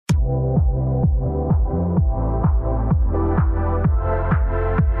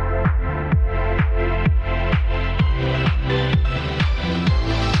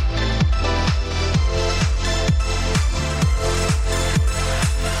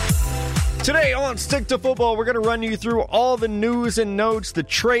Today on Stick to Football, we're going to run you through all the news and notes, the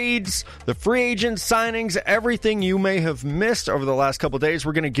trades, the free agent signings, everything you may have missed over the last couple of days.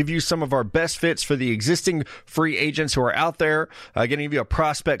 We're going to give you some of our best fits for the existing free agents who are out there. Going to give you a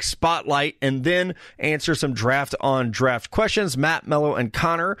prospect spotlight and then answer some draft on draft questions. Matt, Mello, and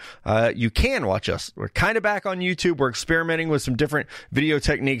Connor, you can watch us. We're kind of back on YouTube. We're experimenting with some different video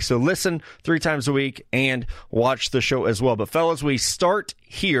techniques. So listen 3 times a week and watch the show as well. But fellas, we start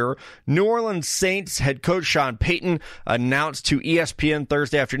here. New Orleans Saints head coach Sean Payton announced to ESPN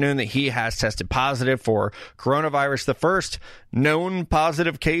Thursday afternoon that he has tested positive for coronavirus, the first known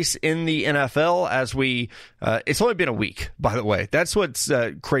positive case in the NFL as it's only been a week, by the way. That's what's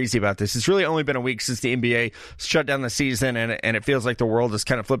crazy about this. It's really only been a week since the NBA shut down the season, and it feels like the world is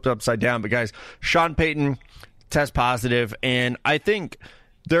kind of flipped upside down. But guys, Sean Payton test positive, and I think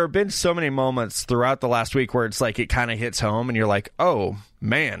there have been so many moments throughout the last week where it's like it kind of hits home and you're like, oh,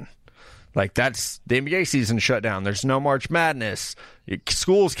 man, like that's the NBA season shut down. There's no March Madness.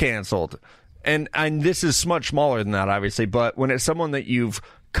 School's canceled. And this is much smaller than that, obviously. But when it's someone that you've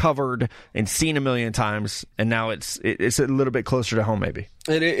covered and seen a million times, and now it's a little bit closer to home, maybe.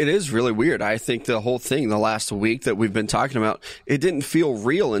 It is really weird. I think the whole thing, the last week that we've been talking about, it didn't feel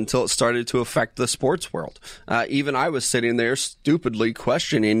real until it started to affect the sports world. Even I was sitting there stupidly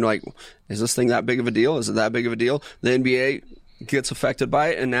questioning, like, is this thing that big of a deal? Is it that big of a deal? The NBA gets affected by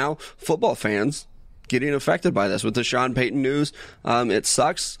it, and now football fans getting affected by this with the Sean Payton news. It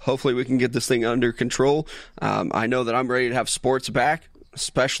sucks. Hopefully we can get this thing under control. I know that I'm ready to have sports back,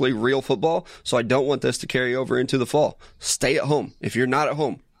 especially real football, so I don't want this to carry over into the fall. Stay at home. If you're not at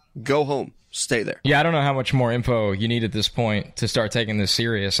home, go home. Stay there. Yeah, I don't know how much more info you need at this point to start taking this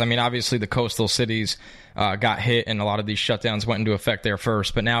serious. I mean, obviously the coastal cities got hit, and a lot of these shutdowns went into effect there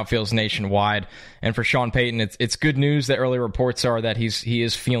first, but now it feels nationwide. And for Sean Payton, it's good news that early reports are that he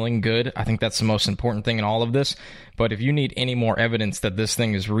is feeling good. I think that's the most important thing in all of this. But if you need any more evidence that this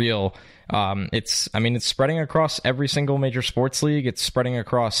thing is real, it's spreading across every single major sports league. It's spreading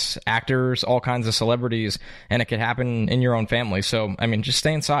across actors, all kinds of celebrities, and it could happen in your own family. So, I mean, just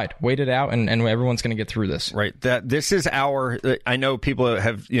stay inside, wait it out, and everyone's going to get through this. Right. This is I know people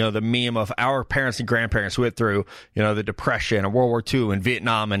have, the meme of our parents and grandparents went through, the Depression and World War II and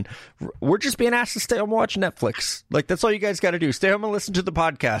Vietnam, and we're just being asked to stay home and watch Netflix. Like, that's all you guys got to do. Stay home and listen to the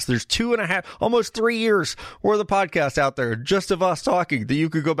podcast. There's 2.5, almost 3 years worth of podcasts out there just of us talking that you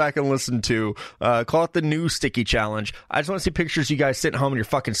could go back and listen to. Call it the new Sticky Challenge. I just want to see pictures of you guys sitting home in your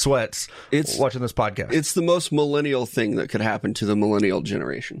fucking sweats watching this podcast. It's the most millennial thing that could happen to the millennial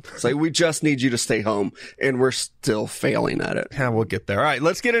generation. It's like, we just need you to stay home, and we're still failing at it. Yeah, we'll get there. All right,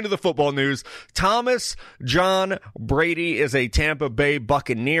 let's get into the football news. Thomas John Brady is a Tampa Bay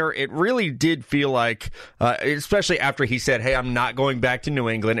Buccaneer. It really did feel like, especially after he said, hey, I'm not going back to New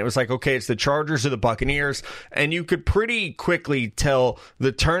England, it was like, okay, it's the Chargers or the Buccaneers, and you could pretty quickly tell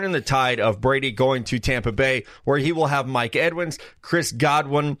the turn in the tide of Brady going to Tampa Bay, where he will have Mike Edwards, Chris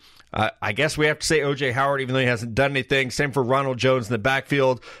Godwin, I guess we have to say O.J. Howard, even though he hasn't done anything. Same for Ronald Jones in the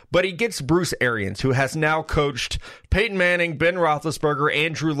backfield. But he gets Bruce Arians, who has now coached Peyton Manning, Ben Roethlisberger,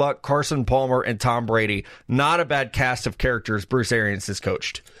 Andrew Luck, Carson Palmer, and Tom Brady. Not a bad cast of characters Bruce Arians has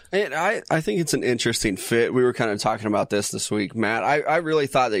coached. And I think it's an interesting fit. We were kind of talking about this week, Matt. I really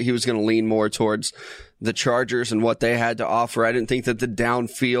thought that he was going to lean more towards the Chargers and what they had to offer. I didn't think that the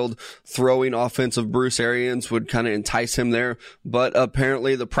downfield throwing offense of Bruce Arians would kind of entice him there, but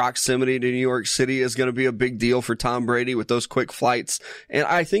apparently the proximity to New York City is going to be a big deal for Tom Brady with those quick flights. And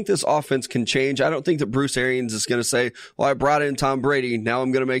I think this offense can change. I don't think that Bruce Arians is going to say, well, I brought in Tom Brady, now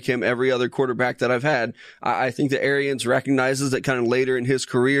I'm going to make him every other quarterback that I've had. I think that Arians recognizes that kind of later in his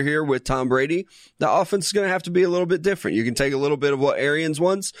career here with Tom Brady, the offense is going to have to be a little bit different. You can take a little bit of what Arians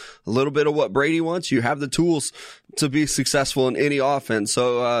wants, a little bit of what Brady wants. You have the tools to be successful in any offense.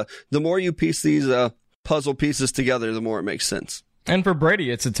 So the more you piece these puzzle pieces together, the more it makes sense. And for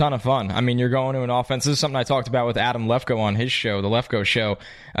Brady, it's a ton of fun. I mean, you're going to an offense. This is something I talked about with Adam Lefko on his show, the Lefko Show.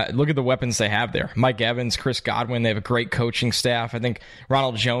 Look at the weapons they have there. Mike Evans, Chris Godwin, they have a great coaching staff. I think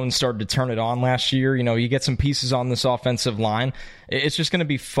Ronald Jones started to turn it on last year. You get some pieces on this offensive line. It's just going to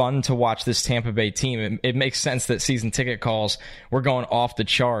be fun to watch this Tampa Bay team. It makes sense that season ticket calls were going off the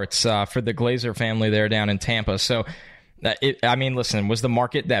charts for the Glazer family there down in Tampa. So, listen, was the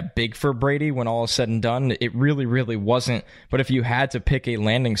market that big for Brady when all is said and done? It really, really wasn't. But if you had to pick a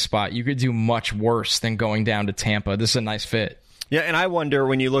landing spot, you could do much worse than going down to Tampa. This is a nice fit. Yeah, and I wonder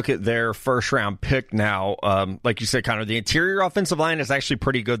when you look at their first-round pick now, like you said, Connor, the interior offensive line is actually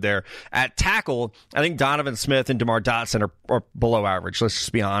pretty good there. At tackle, I think Donovan Smith and DeMar Dotson are below average. Let's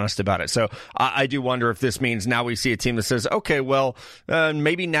just be honest about it. So I do wonder if this means now we see a team that says, okay, well,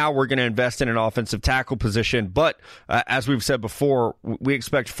 maybe now we're going to invest in an offensive tackle position. But as we've said before, we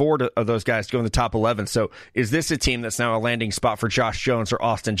expect 4 of those guys to go in the top 11. So is this a team that's now a landing spot for Josh Jones or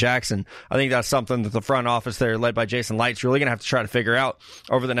Austin Jackson? I think that's something that the front office there, led by Jason Light's, really going to have to try to figure out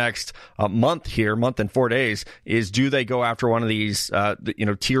over the next month and 4 days. Is do they go after one of these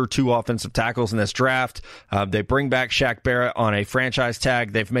tier 2 offensive tackles in this draft? They bring back Shaq Barrett on a franchise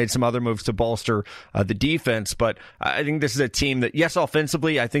tag. They've made some other moves to bolster the defense, but I think this is a team that, yes,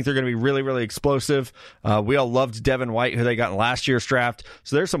 offensively, I think they're going to be really, really explosive. We all loved Devin White, who they got in last year's draft.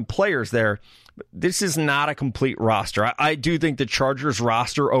 So there's some players there. This is not a complete roster. I do think the Chargers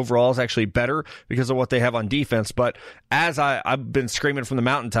roster overall is actually better because of what they have on defense. But as I've been screaming from the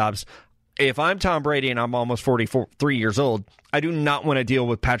mountaintops, if I'm Tom Brady and I'm almost 43 years old, I do not want to deal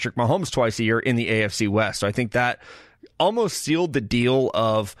with Patrick Mahomes twice a year in the AFC West. So I think that almost sealed the deal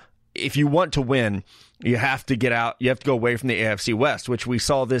of, if you want to win, you have to get out. You have to go away from the AFC West, which we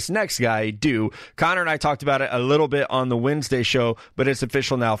saw this next guy do. Connor and I talked about it a little bit on the Wednesday show, but it's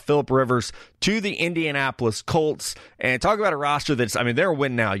official now. Phillip Rivers to the Indianapolis Colts. And talk about a roster that's, they're a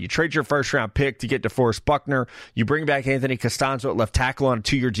win now. You trade your first-round pick to get DeForest Buckner. You bring back Anthony Costanzo at left tackle on a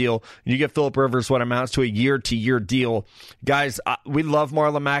 2-year deal. And you get Phillip Rivers what amounts to a year-to-year deal. Guys, we love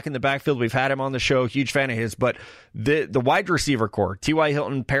Marlon Mack in the backfield. We've had him on the show. Huge fan of his. But the wide receiver core, T.Y.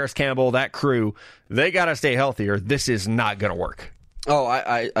 Hilton, Paris Campbell, that crew, they got to stay healthier. This is not going to work. Oh,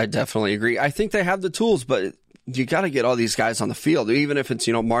 I definitely agree. I think they have the tools, but you got to get all these guys on the field, even if it's,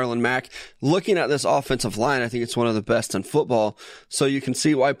 Marlon Mack. Looking at this offensive line, I think it's one of the best in football. So you can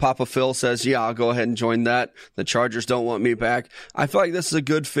see why Papa Phil says, yeah, I'll go ahead and join that. The Chargers don't want me back. I feel like this is a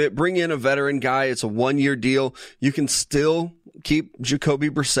good fit. Bring in a veteran guy. It's a 1-year deal. You can still keep Jacoby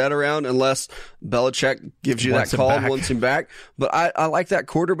Brissett around unless Belichick gives you that call and wants him back. But I like that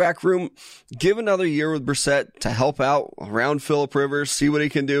quarterback room. Give another year with Brissett to help out around Phillip Rivers, see what he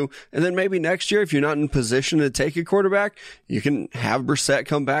can do. And then maybe next year, if you're not in position to take a quarterback, you can have Brissett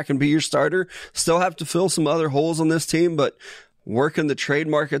come back and be your starter. Still have to fill some other holes on this team, but working the trade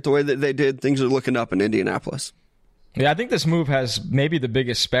market the way that they did, things are looking up in Indianapolis. Yeah, I think this move has maybe the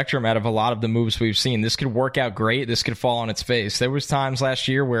biggest spectrum out of a lot of the moves we've seen. This could work out great. This could fall on its face. There was times last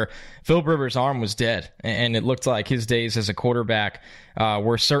year where Phillip Rivers' arm was dead, and it looked like his days as a quarterback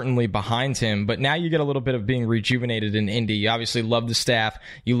were certainly behind him. But now you get a little bit of being rejuvenated in Indy. You obviously love the staff.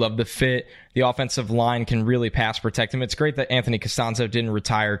 You love the fit. The offensive line can really pass protect him. It's great that Anthony Costanzo didn't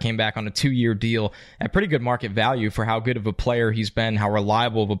retire, came back on a 2-year deal at pretty good market value for how good of a player he's been, how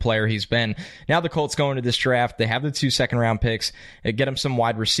reliable of a player he's been. Now the Colts go into this draft. They have the 2 second-round picks. They get them some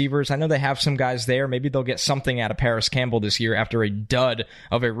wide receivers. I know they have some guys there. Maybe they'll get something out of Paris Campbell this year after a dud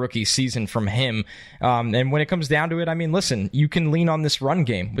of a rookie season from him. And when it comes down to it, listen, you can lean on this run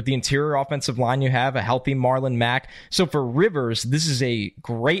game with the interior offensive line you have, a healthy Marlon Mack. So for Rivers, this is a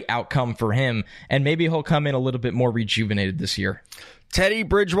great outcome for him, and maybe he'll come in a little bit more rejuvenated this year. Teddy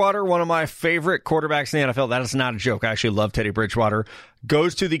Bridgewater, one of my favorite quarterbacks in the NFL. That is not a joke. I actually love Teddy Bridgewater.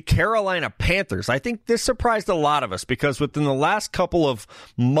 Goes to the Carolina Panthers. I think this surprised a lot of us because within the last couple of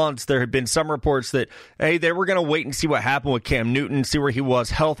months, there had been some reports that, hey, they were going to wait and see what happened with Cam Newton, see where he was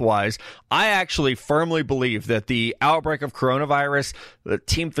health-wise. I actually firmly believe that the outbreak of coronavirus, the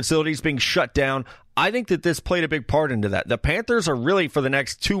team facilities being shut down, I think that this played a big part into that. The Panthers are really, for the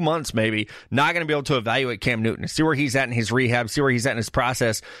next 2 months maybe, not going to be able to evaluate Cam Newton, see where he's at in his rehab, see where he's at in his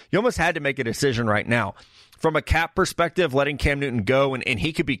process. You almost had to make a decision right now. From a cap perspective, letting Cam Newton go, and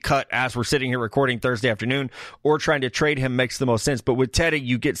he could be cut as we're sitting here recording Thursday afternoon, or trying to trade him makes the most sense. But with Teddy,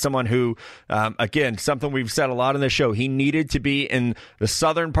 you get someone who, again, something we've said a lot on this show, he needed to be in the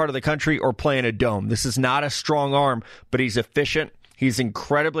southern part of the country or play in a dome. This is not a strong arm, but he's efficient. He's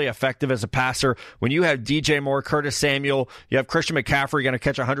incredibly effective as a passer. When you have DJ Moore, Curtis Samuel, you have Christian McCaffrey going to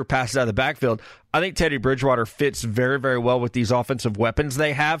catch 100 passes out of the backfield, I think Teddy Bridgewater fits very, very well with these offensive weapons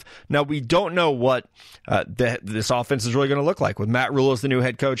they have. Now, we don't know what this offense is really going to look like. With Matt Rule as the new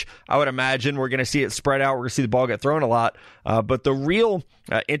head coach, I would imagine we're going to see it spread out. We're going to see the ball get thrown a lot. But the real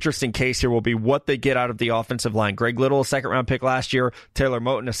interesting case here will be what they get out of the offensive line. Greg Little, a second-round pick last year. Taylor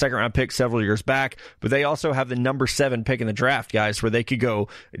Moton, a second-round pick several years back. But they also have the number 7 pick in the draft, guys, where they could go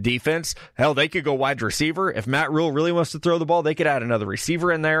defense. Hell, they could go wide receiver. If Matt Rule really wants to throw the ball, they could add another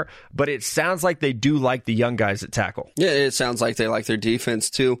receiver in there. But it sounds like they do like the young guys at tackle. Yeah, it sounds like they like their defense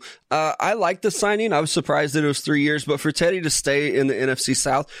too. I like the signing. I was surprised that it was 3 years, but for Teddy to stay in the NFC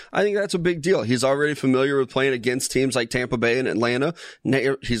South, I think that's a big deal. He's already familiar with playing against teams like Tampa Bay and Atlanta.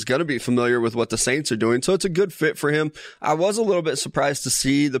 He's going to be familiar with what the Saints are doing, so it's a good fit for him. I was a little bit surprised to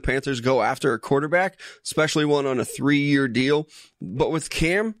see the Panthers go after a quarterback, especially one on a 3-year deal. But with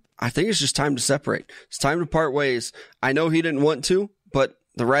Cam, I think it's just time to separate. It's time to part ways. I know he didn't want to, but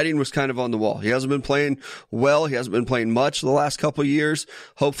the writing was kind of on the wall. He hasn't been playing well. He hasn't been playing much the last couple of years.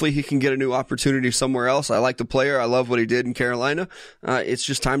 Hopefully he can get a new opportunity somewhere else. I like the player. I love what he did in Carolina. It's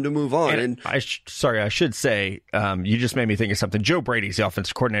just time to move on. And I should say, you just made me think of something. Joe Brady's the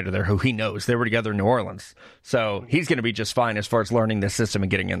offensive coordinator there, who he knows. They were together in New Orleans. So he's going to be just fine as far as learning the system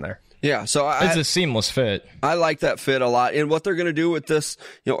and getting in there. Yeah, so it's a seamless fit. I like that fit a lot. And what they're going to do with this,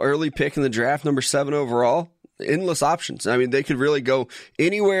 early pick in the draft, number 7 overall, endless options. I mean, they could really go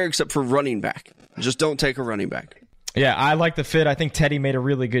anywhere except for running back. Just don't take a running back. Yeah, I like the fit. I think Teddy made a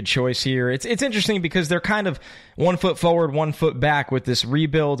really good choice here. It's interesting because they're kind of 1 foot forward, 1 foot back with this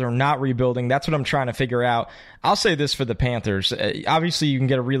rebuild or not rebuilding. That's what I'm trying to figure out. I'll say this for the Panthers. Obviously, you can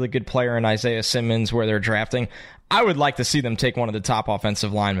get a really good player in Isaiah Simmons where they're drafting. I would like to see them take one of the top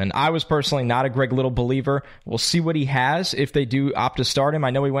offensive linemen. I was personally not a Greg Little believer. We'll see what he has if they do opt to start him.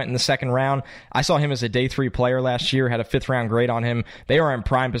 I know he went in the 2nd round. I saw him as a day 3 player last year, had a 5th round grade on him. They are in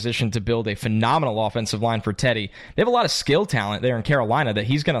prime position to build a phenomenal offensive line for Teddy. They have a lot of skill talent there in Carolina that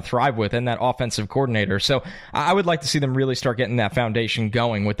he's going to thrive with in that offensive coordinator. So I would like to see them really start getting that foundation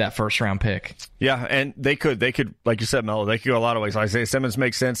going with that 1st round pick. Yeah, and they could, like you said, Mello, they could go a lot of ways. Isaiah Simmons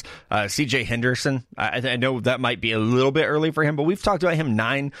makes sense. CJ Henderson, I know that might be a little bit early for him, but we've talked about him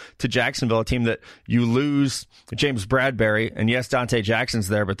 9 to Jacksonville, a team that you lose James Bradbury, and yes, Dante Jackson's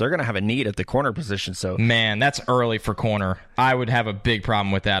there, but they're going to have a need at the corner position. So, man, that's early for corner. I would have a big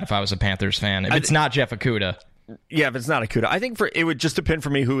problem with that if I was a Panthers fan. If it's not Jeff Okudah. Yeah, if it's not Okudah. I think it would just depend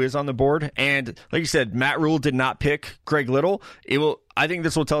for me who is on the board. And like you said, Matt Rule did not pick Greg Little. I think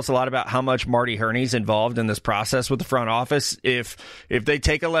this will tell us a lot about how much Marty Herney's involved in this process with the front office. If they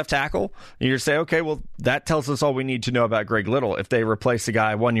take a left tackle, you say, okay, well, that tells us all we need to know about Greg Little if they replace the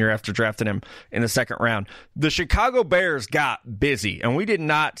guy 1 year after drafting him in the 2nd round. The Chicago Bears got busy, and I did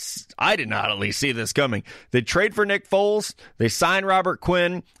not at least see this coming. They trade for Nick Foles, they signed Robert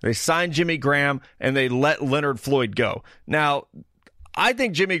Quinn, they signed Jimmy Graham, and they let Leonard Floyd go. Now, I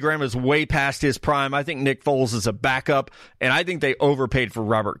think Jimmy Graham is way past his prime. I think Nick Foles is a backup, and I think they overpaid for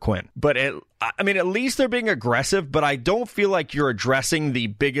Robert Quinn. But at least they're being aggressive, but I don't feel like you're addressing the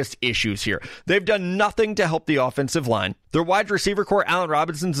biggest issues here. They've done nothing to help the offensive line. Their wide receiver core, Allen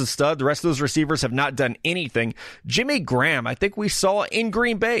Robinson's a stud. The rest of those receivers have not done anything. Jimmy Graham, I think we saw in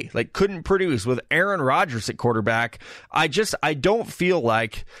Green Bay, couldn't produce with Aaron Rodgers at quarterback. I don't feel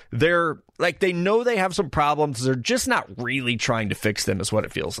like they know they have some problems. They're just not really trying to fix them is what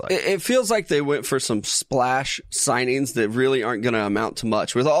it feels like. It feels like they went for some splash signings that really aren't going to amount to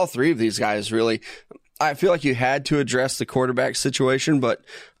much. With all 3 of these guys, really, I feel like you had to address the quarterback situation, but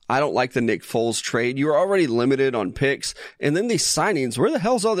I don't like the Nick Foles trade. You were already limited on picks. And then these signings, where the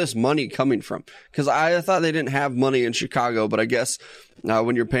hell's all this money coming from? Because I thought they didn't have money in Chicago, but I guess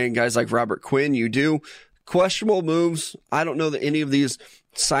when you're paying guys like Robert Quinn, you do. Questionable moves. I don't know that any of these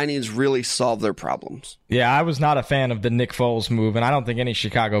signings really solve their problems. Yeah, I was not a fan of the Nick Foles move, and I don't think any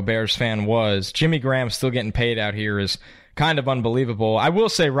Chicago Bears fan was. Jimmy Graham still getting paid out here is kind of unbelievable. I will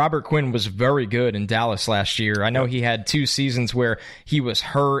say Robert Quinn was very good in Dallas last year. I know he had 2 seasons where he was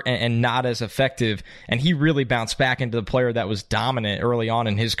hurt and not as effective, and he really bounced back into the player that was dominant early on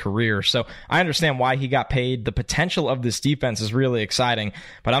in his career. So I understand why he got paid. The potential of this defense is really exciting,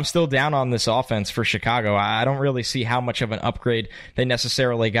 but I'm still down on this offense for Chicago. I don't really see how much of an upgrade they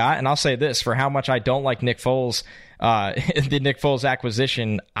necessarily got. And I'll say this, for how much I don't like Nick Foles, the Nick Foles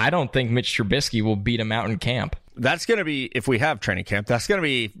acquisition, I don't think Mitch Trubisky will beat him out in camp. That's going to be, if we have training camp, that's going to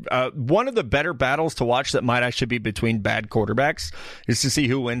be one of the better battles to watch that might actually be between bad quarterbacks, is to see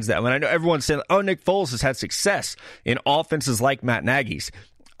who wins that. When I know everyone's saying, oh, Nick Foles has had success in offenses like Matt Nagy's.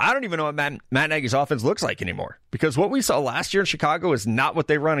 I don't even know what Matt Nagy's offense looks like anymore, because what we saw last year in Chicago is not what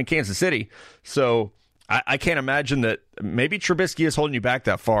they run in Kansas City. So I can't imagine that maybe Trubisky is holding you back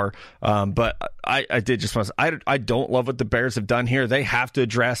that far. But I did just want to, I don't love what the Bears have done here. They have to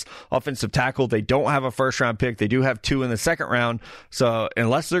address offensive tackle. They don't have a 1st round pick. They do have 2 in the 2nd round. So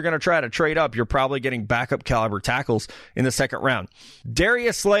unless they're going to try to trade up, you're probably getting backup caliber tackles in the 2nd round.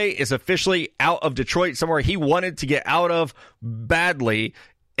 Darius Slay is officially out of Detroit, somewhere he wanted to get out of badly.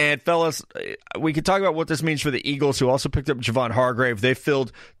 And fellas, we can talk about what this means for the Eagles, who also picked up Javon Hargrave. They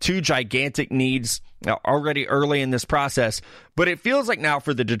filled two gigantic needs already early in this process. But it feels like now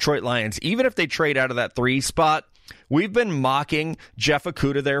for the Detroit Lions, even if they trade out of that 3 spot, we've been mocking Jeff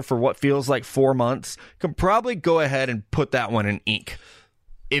Okudah there for what feels like 4 months. Can probably go ahead and put that one in ink.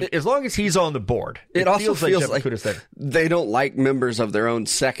 As long as he's on the board. It also feels like there. They don't like members of their own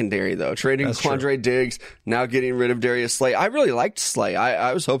secondary, though. Trading Quandre Diggs, now getting rid of Darius Slay. I really liked Slay.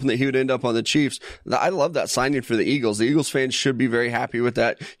 I was hoping that he would end up on the Chiefs. I love that signing for the Eagles. The Eagles fans should be very happy with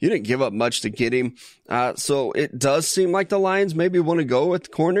that. You didn't give up much to get him. So it does seem like the Lions maybe want to go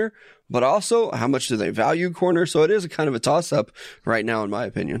with corner, but also how much do they value corner? So it is a kind of a toss-up right now, in my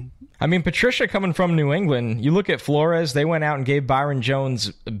opinion. I mean, Patricia coming from New England, you look at Flores, they went out and gave Byron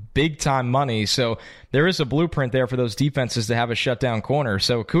Jones big-time money, so there is a blueprint there for those defenses to have a shutdown corner.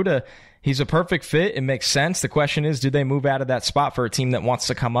 So Okudah, he's a perfect fit. It makes sense. The question is, do they move out of that spot for a team that wants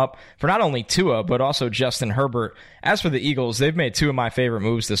to come up for not only Tua, but also Justin Herbert? As for the Eagles, they've made 2 of my favorite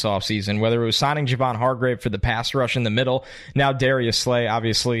moves this offseason, whether it was signing Javon Hargrave for the pass rush in the middle, now Darius Slay,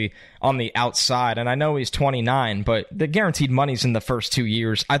 obviously, on the outside. And I know he's 29, but the guaranteed money's in the first 2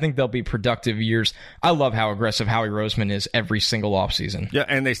 years. I think they'll be productive years. I love how aggressive Howie Roseman is every single offseason. Yeah,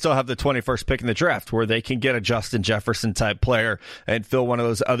 and they still have the 21st pick in the draft where they can get a Justin Jefferson-type player and fill one of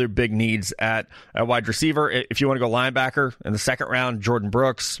those other big needs at wide receiver. If you want to go linebacker in the second round, Jordan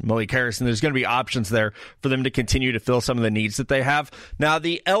Brooks, Malik Harrison, there's going to be options there for them to continue to fill some of the needs that they have. Now,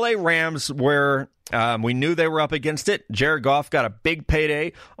 the LA Rams, where we knew they were up against it. Jared Goff got a big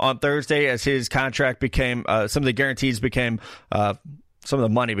payday on Thursday as his contract became, some of the guarantees became, some of the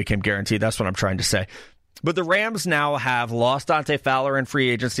money became guaranteed. That's what I'm trying to say. But the Rams now have lost Dante Fowler in free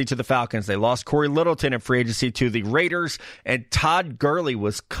agency to the Falcons. They lost Corey Littleton in free agency to the Raiders. And Todd Gurley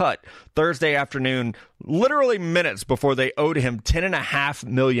was cut Thursday afternoon, literally minutes before they owed him $10.5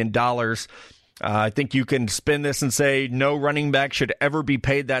 million. I think you can spin this and say no running back should ever be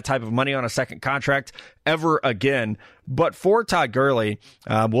paid that type of money on a second contract ever again. But for Todd Gurley,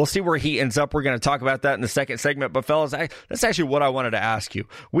 we'll see where he ends up. We're going to talk about that in the second segment. But fellas, that's actually what I wanted to ask you.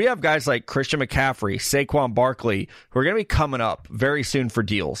 We have guys like Christian McCaffrey, Saquon Barkley, who are going to be coming up very soon for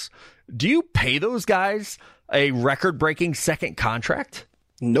deals. Do you pay those guys a record-breaking second contract?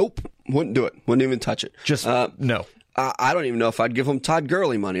 Nope. Wouldn't do it. Wouldn't even touch it. Just no. I don't even know if I'd give him Todd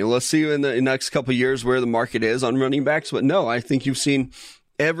Gurley money. Let's see in the next couple of years where the market is on running backs. But no, I think you've seen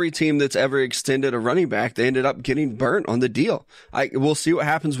every team that's ever extended a running back, they ended up getting burnt on the deal. We'll see what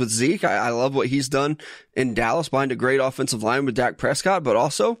happens with Zeke. I love what he's done in Dallas behind a great offensive line with Dak Prescott. But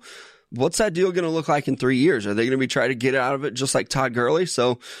also, what's that deal going to look like in 3 years? Are they going to be trying to get out of it just like Todd Gurley?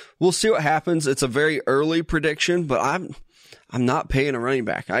 So we'll see what happens. It's a very early prediction, but I'm not paying a running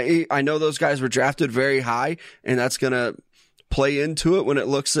back. I know those guys were drafted very high, and that's going to play into it when it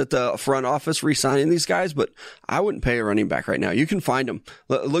looks at the front office re-signing these guys, but I wouldn't pay a running back right now. You can find them.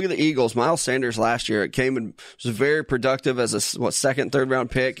 Look at the Eagles. Miles Sanders last year, it came and was very productive as a second, third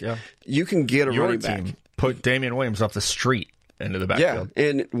round pick. Yeah. You can get a running back. Put Damian Williams off the street into the backfield. Yeah,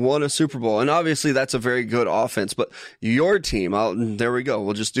 and won a Super Bowl. And obviously that's a very good offense, but your team, there we go.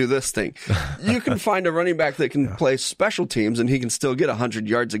 We'll just do this thing. You can find a running back that can play special teams and he can still get 100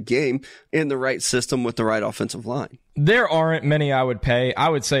 yards a game in the right system with the right offensive line. There aren't many I would pay. I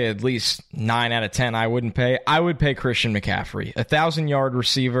would say at least 9 out of 10 I wouldn't pay. I would pay Christian McCaffrey, 1,000-yard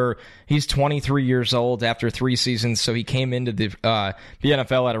receiver. He's 23 years old after 3 seasons, so he came into the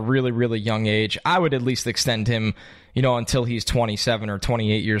NFL at a really, really young age. I would at least extend him, until he's 27 or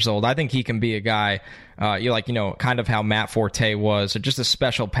 28 years old. I think he can be a guy, kind of how Matt Forte was, or just a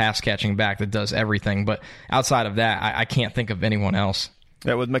special pass-catching back that does everything. But outside of that, I can't think of anyone else.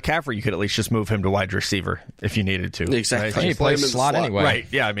 Yeah, with McCaffrey, you could at least just move him to wide receiver if you needed to. Exactly. Right? He plays slot anyway. Right.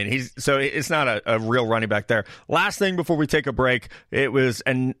 Yeah, I mean, so it's not a real running back there. Last thing before we take a break, it was,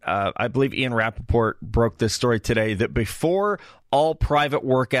 and I believe Ian Rappaport broke this story today, that before all private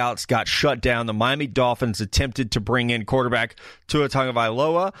workouts got shut down, the Miami Dolphins attempted to bring in quarterback Tua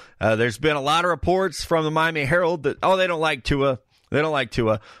Tagovailoa. There's been a lot of reports from the Miami Herald that, they don't like Tua. They don't like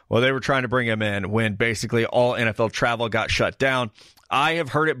Tua. Well, they were trying to bring him in when basically all NFL travel got shut down. I have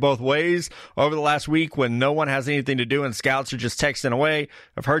heard it both ways over the last week when no one has anything to do and scouts are just texting away.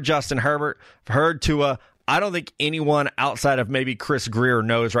 I've heard Justin Herbert. I've heard Tua. I don't think anyone outside of maybe Chris Greer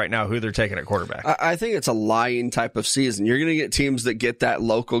knows right now who they're taking at quarterback. I think it's a lying type of season. You're going to get teams that get that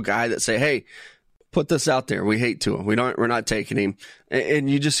local guy that say, hey, put this out there. We hate Tua. We're not taking him. And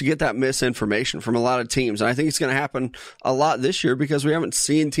you just get that misinformation from a lot of teams. And I think it's going to happen a lot this year because we haven't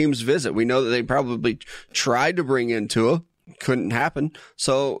seen teams visit. We know that they probably tried to bring in Tua. couldn't happen.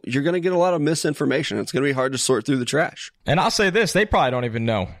 So you're going to get a lot of misinformation. It's going to be hard to sort through the trash. And I'll say this, they probably don't even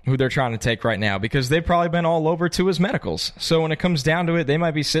know who they're trying to take right now because they've probably been all over to his medicals. So when it comes down to it, they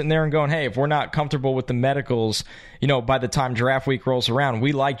might be sitting there and going, hey, if we're not comfortable with the medicals, by the time draft week rolls around,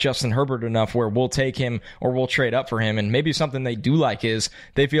 we like Justin Herbert enough where we'll take him or we'll trade up for him. And maybe something they do like is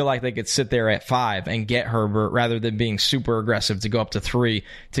they feel like they could sit there at 5 and get Herbert rather than being super aggressive to go up to 3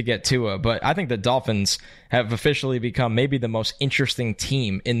 to get Tua. But I think the Dolphins have officially become maybe the most interesting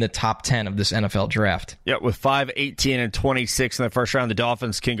team in the top 10 of this NFL draft. Yeah, with 5, 18, and 26 in the first round, the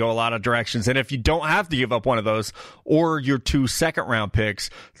Dolphins can go a lot of directions. And if you don't have to give up one of those or your 2 second-round picks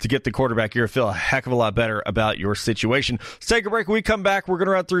to get the quarterback, you're going to feel a heck of a lot better about your situation. Let's take a break. When we come back, we're going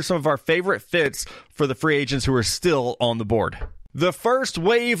to run through some of our favorite fits for the free agents who are still on the board. The first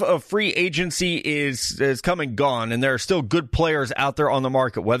wave of free agency is come and gone, and there are still good players out there on the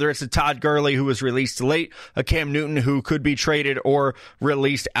market, whether it's a Todd Gurley who was released late, a Cam Newton who could be traded or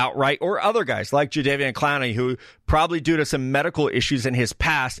released outright, or other guys like Jadeveon Clowney who probably due to some medical issues in his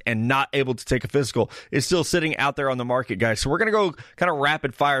past and not able to take a physical is still sitting out there on the market, guys. So we're going to go kind of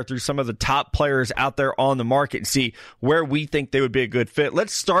rapid fire through some of the top players out there on the market and see where we think they would be a good fit.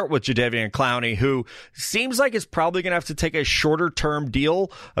 Let's start with Jadeveon Clowney, who seems like is probably going to have to take a shorter term deal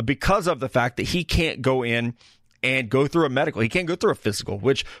because of the fact that he can't go in and go through a medical. He can't go through a physical,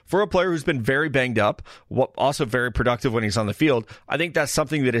 which for a player who's been very banged up, also very productive when he's on the field, I think that's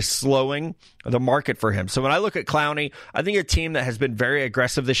something that is slowing the market for him. So when I look at Clowney, I think a team that has been very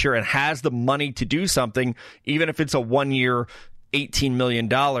aggressive this year and has the money to do something, even if it's a 1-year, $18 million,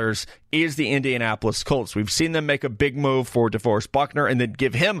 is the Indianapolis Colts. We've seen them make a big move for DeForest Buckner and then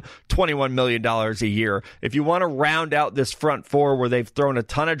give him $21 million a year. If you want to round out this front four where they've thrown a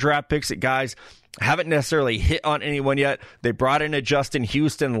ton of draft picks at guys, haven't necessarily hit on anyone yet. They brought in a Justin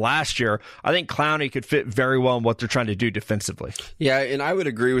Houston last year. I think Clowney could fit very well in what they're trying to do defensively. Yeah, and I would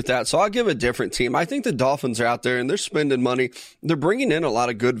agree with that. So I'll give a different team. I think the Dolphins are out there and they're spending money. They're bringing in a lot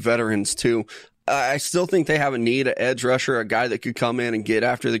of good veterans too. I still think they have a need, an edge rusher, a guy that could come in and get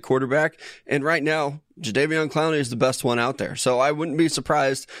after the quarterback. And right now, Jadeveon Clowney is the best one out there. So I wouldn't be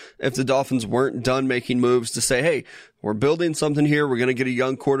surprised if the Dolphins weren't done making moves to say, hey, we're building something here. We're going to get a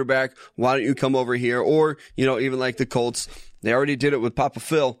young quarterback. Why don't you come over here? Or, even like the Colts, they already did it with Papa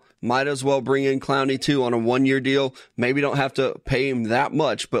Phil. Might as well bring in Clowney too on a 1-year deal. Maybe don't have to pay him that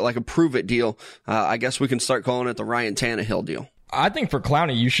much, but like a prove it deal. I guess we can start calling it the Ryan Tannehill deal. I think for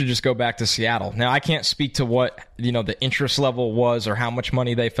Clowney, you should just go back to Seattle. Now, I can't speak to what the interest level was or how much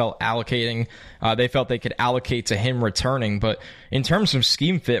money they felt allocating. They felt they could allocate to him returning. But in terms of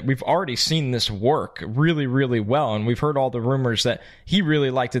scheme fit, we've already seen this work really, really well. And we've heard all the rumors that he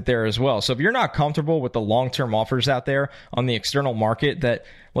really liked it there as well. So if you're not comfortable with the long-term offers out there on the external market, that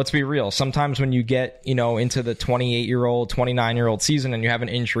let's be real, sometimes when you get, into the 28-year-old, 29-year-old season and you have an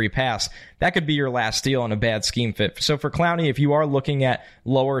injury pass, that could be your last deal on a bad scheme fit. So for Clowney, if you are looking at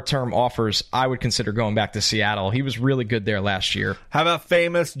lower-term offers, I would consider going back to Seattle. He was really good there last year. How about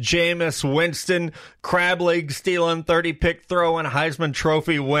famous Jameis Winston, crab leg stealing, 30-pick throwing, Heisman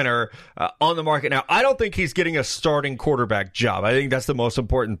Trophy winner on the market now? I don't think he's getting a starting quarterback job. I think that's the most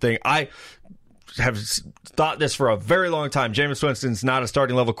important thing. I have thought this for a very long time. Jameis Winston's not a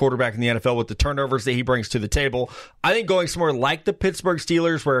starting level quarterback in the NFL with the turnovers that he brings to the table. I think going somewhere like the Pittsburgh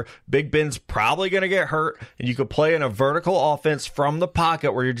Steelers where Big Ben's probably going to get hurt and you could play in a vertical offense from the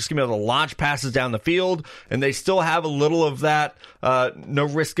pocket where you're just going to be able to launch passes down the field and they still have a little of that no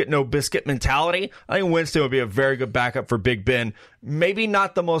risk it, no biscuit mentality. I think Winston would be a very good backup for Big Ben. Maybe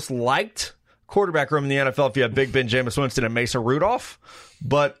not the most liked quarterback room in the NFL if you have Big Ben, Jameis Winston, and Mason Rudolph,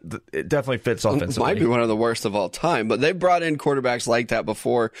 but it definitely fits offensively. It might be one of the worst of all time, but they brought in quarterbacks like that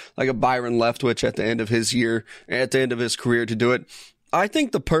before, like a Byron Leftwich at the end of his career to do it. I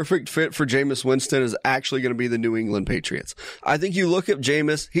think the perfect fit for Jameis Winston is actually going to be the New England Patriots. I think you look at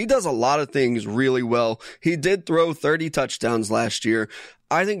Jameis, he does a lot of things really well. He did throw 30 touchdowns last year.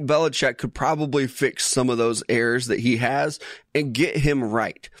 I think Belichick could probably fix some of those errors that he has and get him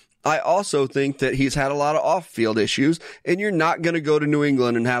right. I also think that he's had a lot of off-field issues, and you're not going to go to New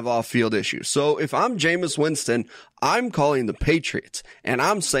England and have off-field issues. So if I'm Jameis Winston, I'm calling the Patriots, and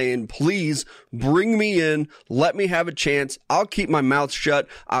I'm saying, please bring me in, let me have a chance. I'll keep my mouth shut.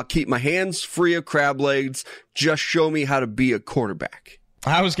 I'll keep my hands free of crab legs. Just show me how to be a quarterback.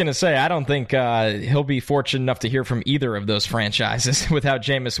 I was going to say, I don't think he'll be fortunate enough to hear from either of those franchises with how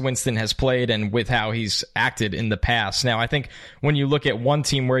Jameis Winston has played and with how he's acted in the past. Now, I think when you look at one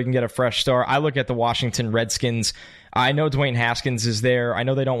team where you can get a fresh start, I look at the Washington Redskins. I know Dwayne Haskins is there. I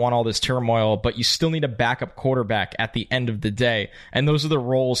know they don't want all this turmoil, but you still need a backup quarterback at the end of the day. And those are the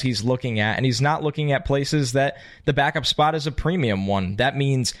roles he's looking at. And he's not looking at places that the backup spot is a premium one. That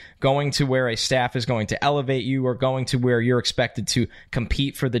means going to where a staff is going to elevate you or going to where you're expected to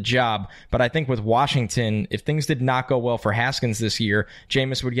compete for the job. But I think with Washington, if things did not go well for Haskins this year,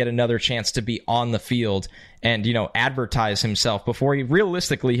 Jameis would get another chance to be on the field and, advertise himself before he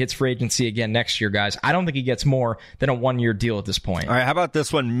realistically hits free agency again next year, guys. I don't think he gets more than a one-year deal at this point. All right, how about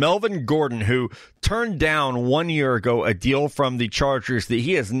this one? Melvin Gordon, who turned down 1 year ago a deal from the Chargers that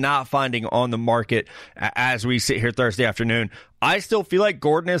he is not finding on the market as we sit here Thursday afternoon. I still feel like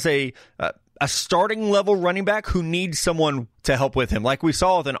Gordon is a starting level running back who needs someone to help with him, like we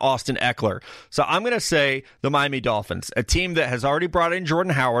saw with an Austin Eckler. So I'm going to say the Miami Dolphins, a team that has already brought in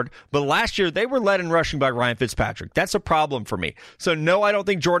Jordan Howard, but last year they were led in rushing by Ryan Fitzpatrick. That's a problem for me. So no, I don't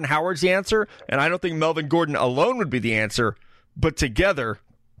think Jordan Howard's the answer, and I don't think Melvin Gordon alone would be the answer, but together,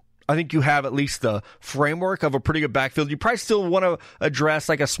 I think you have at least the framework of a pretty good backfield. You probably still want to address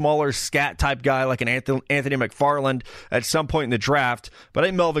like a smaller scat type guy like an Anthony McFarland at some point in the draft, but I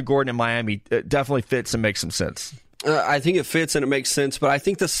think Melvin Gordon in Miami definitely fits and makes some sense. I think it fits and it makes sense, but I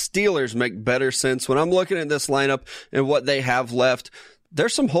think the Steelers make better sense. When I'm looking at this lineup and what they have left,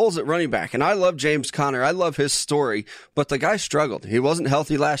 there's some holes at running back, and I love James Conner. I love his story, but the guy struggled. He wasn't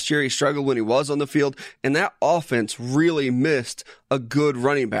healthy last year. He struggled when he was on the field, and that offense really missed a good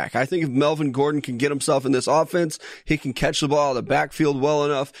running back. I think if Melvin Gordon can get himself in this offense, he can catch the ball out of the backfield well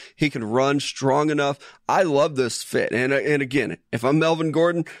enough. He can run strong enough. I love this fit, and again, if I'm Melvin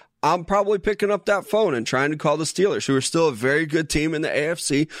Gordon, I'm probably picking up that phone and trying to call the Steelers, who are still a very good team in the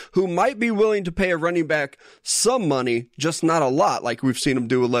AFC, who might be willing to pay a running back some money, just not a lot, like we've seen them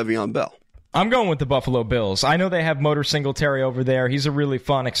do with Le'Veon Bell. I'm going with the Buffalo Bills. I know they have Motor Singletary over there. He's a really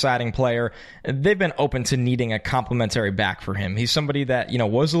fun, exciting player. They've been open to needing a complementary back for him. He's somebody that,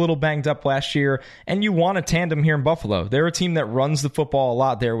 was a little banged up last year, and you want a tandem here in Buffalo. They're a team that runs the football a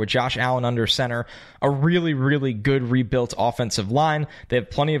lot there with Josh Allen under center, a really, really good rebuilt offensive line. They have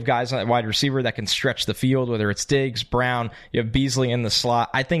plenty of guys at wide receiver that can stretch the field, whether it's Diggs, Brown, you have Beasley in the slot.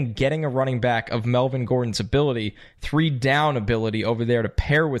 I think getting a running back of Melvin Gordon's ability, 3-down ability over there to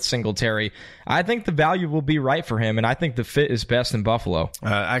pair with Singletary, I think the value will be right for him, and I think the fit is best in Buffalo.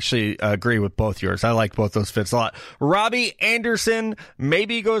 I actually agree with both yours. I like both those fits a lot. Robbie Anderson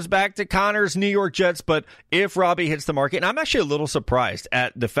maybe goes back to Connor's New York Jets, but if Robbie hits the market, and I'm actually a little surprised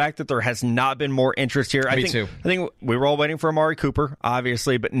at the fact that there has not been more interest here. Me too. I think we were all waiting for Amari Cooper,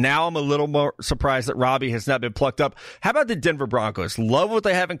 obviously, but now I'm a little more surprised that Robbie has not been plucked up. How about the Denver Broncos? Love what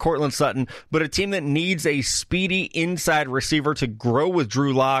they have in Cortland Sutton, but a team that needs a speedy inside receiver to grow with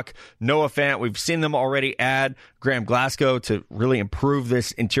Drew Lock, Noah Fant. We've seen them already add Graham Glasgow to really improve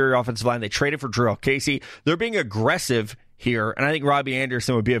this interior offensive line. They traded for Jarrell Casey. They're being aggressive here, and I think Robbie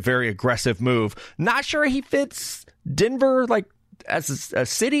Anderson would be a very aggressive move. Not sure he fits Denver as a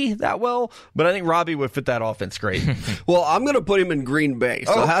city that well, but I think Robbie would fit that offense great. Well, I'm going to put him in Green Bay.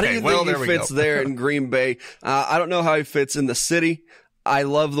 So how do you think he fits there in Green Bay? I don't know how he fits in the city. I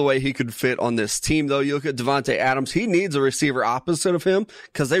love the way he could fit on this team, though. You look at Devontae Adams. He needs a receiver opposite of him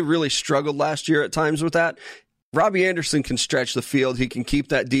because they really struggled last year at times with that. Robbie Anderson can stretch the field. He can keep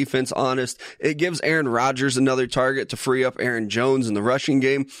that defense honest. It gives Aaron Rodgers another target to free up Aaron Jones in the rushing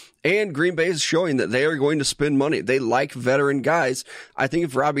game. And Green Bay is showing that they are going to spend money. They like veteran guys. I think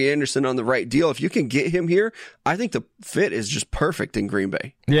if Robbie Anderson on the right deal, if you can get him here, I think the fit is just perfect in Green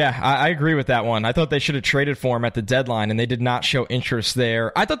Bay. Yeah, I agree with that one. I thought they should have traded for him at the deadline, and they did not show interest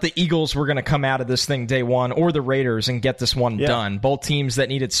there. I thought the Eagles were going to come out of this thing day one, or the Raiders, and get this one done. Both teams that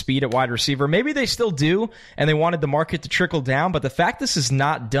needed speed at wide receiver. Maybe they still do, and they wanted the market to trickle down, but the fact this is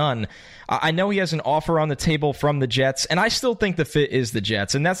not done, I know he has an offer on the table from the Jets, and I still think the fit is the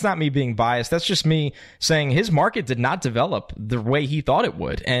Jets, and that's not me being biased. That's just me saying his market did not develop the way he thought it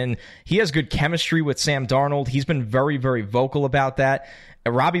would, and he has good chemistry with Sam Darnold. He's been very, very vocal about that.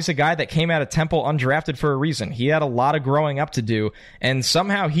 Robbie's a guy that came out of Temple undrafted for a reason. He had a lot of growing up to do, and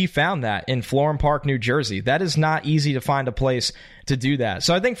somehow he found that in Florham Park, New Jersey. That is not easy to find a place to do that.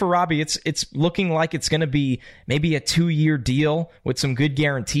 So I think for Robbie, it's looking like it's going to be maybe a 2-year deal with some good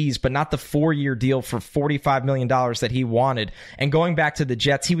guarantees, but not the 4-year deal for $45 million that he wanted. And going back to the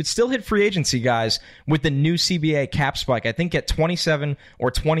Jets, he would still hit free agency, guys, with the new CBA cap spike, I think at 27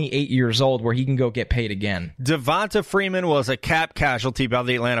 or 28 years old, where he can go get paid again. Devonta Freeman was a cap casualty by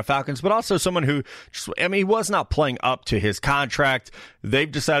the Atlanta Falcons, but also someone who, he was not playing up to his contract.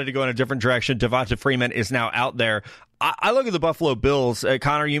 They've decided to go in a different direction. Devonta Freeman is now out there. I look at the Buffalo Bills.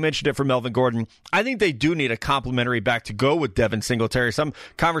 Connor, you mentioned it for Melvin Gordon. I think they do need a complimentary back to go with Devin Singletary. Some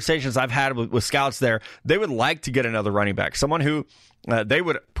conversations I've had with scouts there, they would like to get another running back, someone who they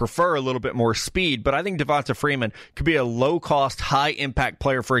would prefer a little bit more speed, but I think Devonta Freeman could be a low-cost, high-impact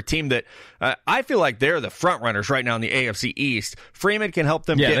player for a team that I feel like they're the front-runners right now in the AFC East. Freeman can help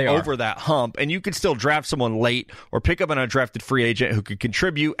them get over that hump, and you could still draft someone late or pick up an undrafted free agent who could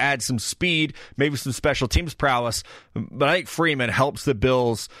contribute, add some speed, maybe some special teams prowess, but I think Freeman helps the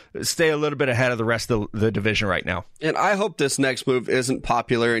Bills stay a little bit ahead of the rest of the division right now. And I hope this next move isn't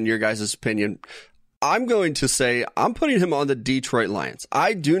popular in your guys' opinion. I'm going to say I'm putting him on the Detroit Lions.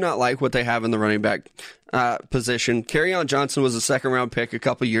 I do not like what they have in the running back position. Kerryon Johnson was a second-round pick a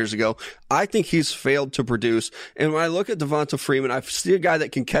couple years ago. I think he's failed to produce. And when I look at Devonta Freeman, I see a guy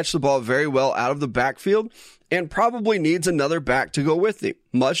that can catch the ball very well out of the backfield and probably needs another back to go with him,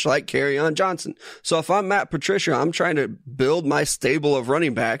 much like Kerryon Johnson. So if I'm Matt Patricia, I'm trying to build my stable of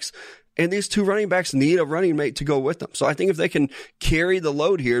running backs, and these two running backs need a running mate to go with them. So I think if they can carry the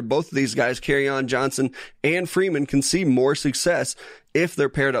load here, both of these guys, Kerryon Johnson and Freeman, can see more success if they're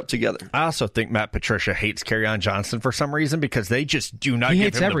paired up together. I also think Matt Patricia hates Kerryon Johnson for some reason because they just do not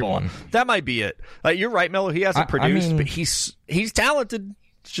give him everyone. the ball. That might be it. You're right, Mello. He hasn't produced, but he's talented.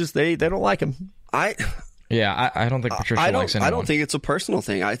 It's just they don't like him. I don't think Patricia likes anyone. I don't think it's a personal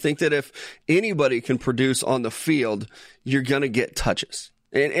thing. I think that if anybody can produce on the field, you're going to get touches.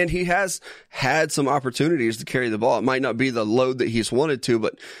 And he has had some opportunities to carry the ball. It might not be the load that he's wanted to,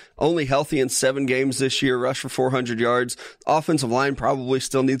 but only healthy in 7 games this year, rushed for 400 yards. Offensive line probably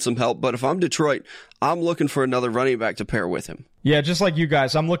still needs some help. But if I'm Detroit, I'm looking for another running back to pair with him. Yeah, just like you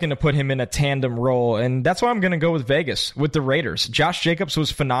guys, I'm looking to put him in a tandem role, and that's why I'm going to go with Vegas, with the Raiders. Josh Jacobs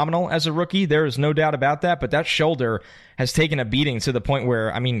was phenomenal as a rookie. There is no doubt about that, but that shoulder has taken a beating to the point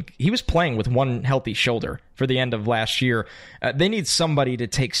where, he was playing with one healthy shoulder for the end of last year. They need somebody to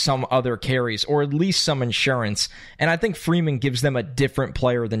take some other carries or at least some insurance, and I think Freeman gives them a different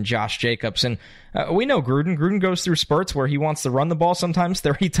player than Josh Jacobs. And we know Gruden. Gruden goes through spurts where he wants to run the ball sometimes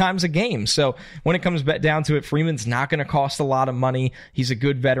 30 times a game. So when it comes down to it, Freeman's not going to cost a lot of money. He's a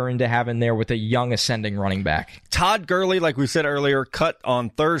good veteran to have in there with a young ascending running back. Todd Gurley, like we said earlier, cut on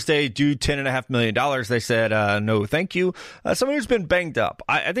Thursday, due $10.5 million. They said, no, thank you. Someone who's been banged up.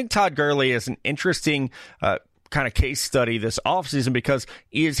 I think Todd Gurley is an interesting kind of case study this offseason because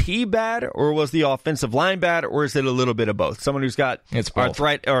is he bad or was the offensive line bad or is it a little bit of both? Someone who's got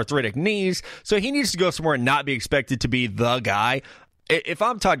arthritic knees, so he needs to go somewhere and not be expected to be the guy. If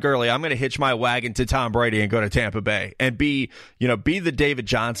I'm Todd Gurley, I'm going to hitch my wagon to Tom Brady and go to Tampa Bay and be the David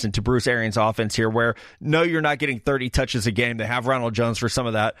Johnson to Bruce Arians' offense here where, no, you're not getting 30 touches a game. They have Ronald Jones for some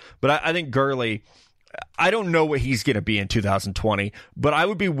of that. But I think Gurley, I don't know what he's going to be in 2020, but I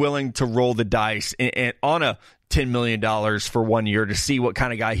would be willing to roll the dice and on a $10 million for 1 year to see what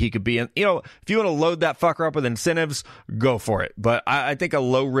kind of guy he could be. And, if you want to load that fucker up with incentives, go for it. But I think a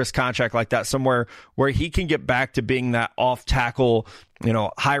low-risk contract like that, somewhere where he can get back to being that off-tackle,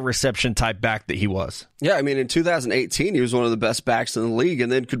 high-reception type back that he was. Yeah, in 2018, he was one of the best backs in the league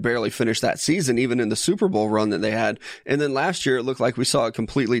and then could barely finish that season, even in the Super Bowl run that they had. And then last year, it looked like we saw a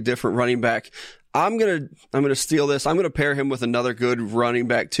completely different running back. I'm gonna steal this. I'm gonna pair him with another good running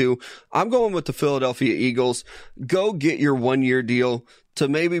back too. I'm going with the Philadelphia Eagles. Go get your 1 year deal to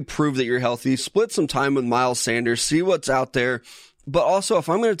maybe prove that you're healthy. Split some time with Miles Sanders. See what's out there. But also, if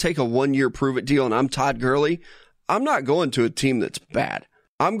I'm gonna take a 1 year prove it deal and I'm Todd Gurley, I'm not going to a team that's bad.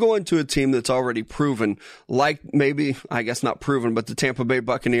 I'm going to a team that's already proven, like maybe, I guess not proven, but the Tampa Bay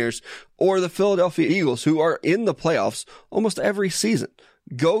Buccaneers or the Philadelphia Eagles, who are in the playoffs almost every season.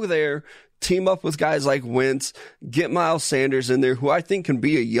 Go there. Team up with guys like Wentz, get Miles Sanders in there, who I think can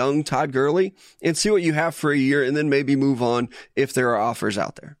be a young Todd Gurley, and see what you have for a year, and then maybe move on if there are offers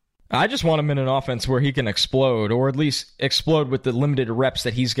out there. I just want him in an offense where he can explode, or at least explode with the limited reps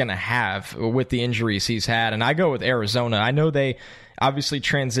that he's going to have with the injuries he's had. And I go with Arizona. I know they obviously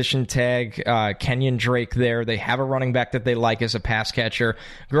transition tag Kenyon Drake there. They have a running back that they like as a pass catcher.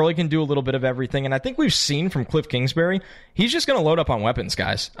 Gurley can do a little bit of everything. And I think we've seen from Cliff Kingsbury, he's just going to load up on weapons,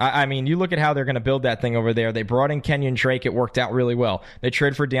 guys. You look at how they're going to build that thing over there. They brought in Kenyon Drake. It worked out really well. They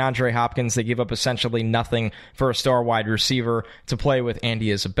traded for DeAndre Hopkins. They give up essentially nothing for a star wide receiver to play with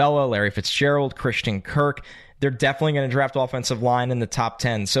Andy Isabella, Larry Fitzgerald, Christian Kirk. They're definitely going to draft offensive line in the top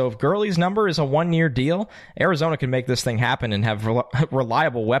 10. So if Gurley's number is a 1 year deal, Arizona can make this thing happen and have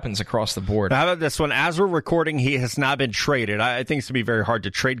reliable weapons across the board. How about this one? As we're recording, he has not been traded. I think it's going to be very hard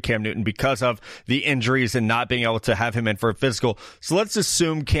to trade Cam Newton because of the injuries and not being able to have him in for a physical. So let's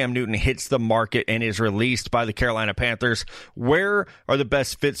assume Cam Newton hits the market and is released by the Carolina Panthers. Where are the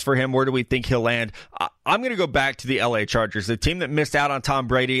best fits for him? Where do we think he'll land? I'm going to go back to the LA Chargers, the team that missed out on Tom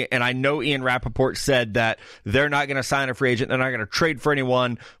Brady. And I know Ian Rappaport said that they're not going to sign a free agent. They're not going to trade for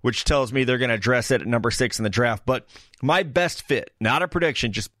anyone, which tells me they're going to address it at number 6 in the draft. But my best fit, not a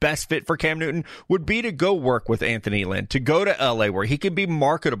prediction, just best fit for Cam Newton would be to go work with Anthony Lynn, to go to LA where he can be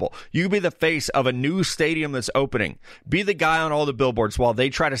marketable. You can be the face of a new stadium that's opening. Be the guy on all the billboards while they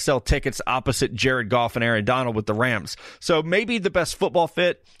try to sell tickets opposite Jared Goff and Aaron Donald with the Rams. So maybe the best football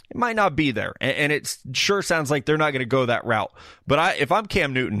fit, it might not be there. And it sure sounds like they're not going to go that route. But if I'm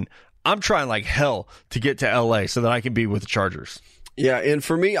Cam Newton, I'm trying like hell to get to LA so that I can be with the Chargers. Yeah, and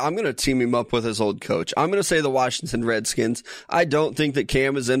for me, I'm going to team him up with his old coach. I'm going to say the Washington Redskins. I don't think that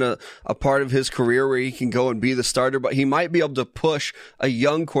Cam is in a part of his career where he can go and be the starter, but he might be able to push a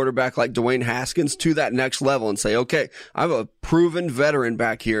young quarterback like Dwayne Haskins to that next level and say, okay, I'm a proven veteran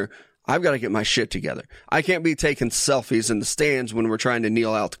back here. I've got to get my shit together. I can't be taking selfies in the stands when we're trying to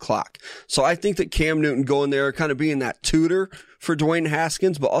kneel out the clock. So I think that Cam Newton going there, kind of being that tutor for Dwayne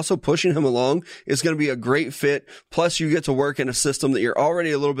Haskins, but also pushing him along is going to be a great fit. Plus, you get to work in a system that you're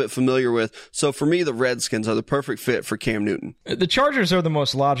already a little bit familiar with. So for me, the Redskins are the perfect fit for Cam Newton. The Chargers are the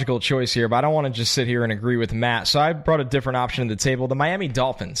most logical choice here, but I don't want to just sit here and agree with Matt. So I brought a different option to the table. The Miami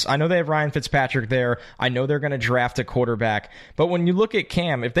Dolphins. I know they have Ryan Fitzpatrick there. I know they're going to draft a quarterback. But when you look at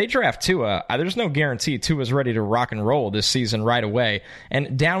Cam, if they draft Tua, there's no guarantee Tua's ready to rock and roll this season right away.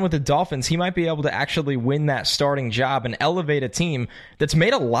 And down with the Dolphins, he might be able to actually win that starting job and elevate a team that's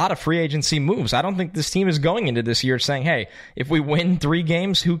made a lot of free agency moves. I don't think this team is going into this year saying, hey, if we win 3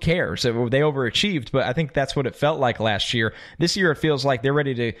 games, who cares? They overachieved, but I think that's what it felt like last year. This year, it feels like they're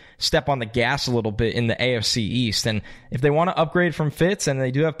ready to step on the gas a little bit in the AFC East. And if they want to upgrade from Fitz and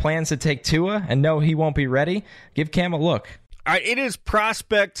they do have plans to take Tua and know he won't be ready, give Cam a look. All right, it is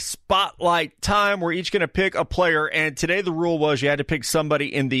prospect spotlight time. We're each going to pick a player, and today the rule was you had to pick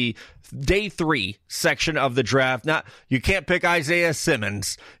somebody in the day 3 section of the draft. Now, you can't pick Isaiah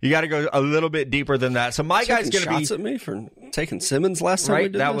Simmons. You got to go a little bit deeper than that. So my guy's going to be shots at me for taking Simmons last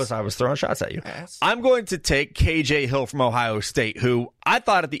time. Right, I was throwing shots at you. I'm going to take KJ Hill from Ohio State, who I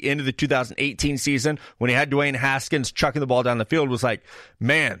thought at the end of the 2018 season when he had Dwayne Haskins chucking the ball down the field was like,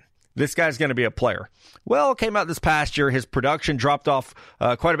 man, this guy's going to be a player. Well, came out this past year, his production dropped off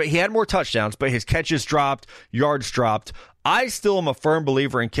quite a bit. He had more touchdowns, but his catches dropped, yards dropped. I still am a firm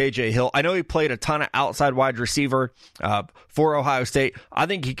believer in KJ Hill. I know he played a ton of outside wide receiver for Ohio State. I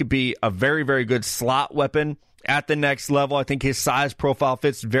think he could be a very, very good slot weapon at the next level. I think his size profile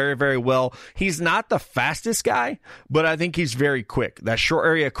fits very, very well. He's not the fastest guy, but I think he's very quick. That short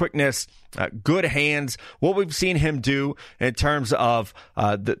area quickness, good hands, what we've seen him do in terms of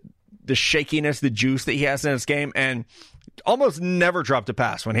the shakiness, the juice that he has in his game, and almost never dropped a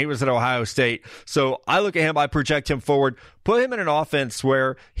pass when he was at Ohio State. So I look at him, I project him forward, put him in an offense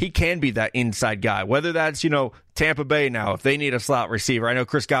where he can be that inside guy, whether that's, Tampa Bay now, if they need a slot receiver. I know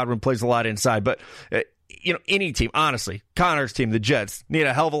Chris Godwin plays a lot inside, but any team, honestly, Connor's team, the Jets, need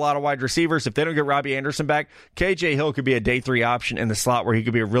a hell of a lot of wide receivers. If they don't get Robbie Anderson back, KJ Hill could be a day 3 option in the slot where he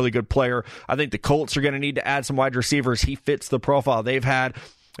could be a really good player. I think the Colts are going to need to add some wide receivers. He fits the profile they've had.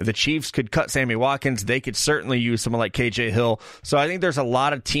 If the Chiefs could cut Sammy Watkins, they could certainly use someone like KJ Hill. So I think there's a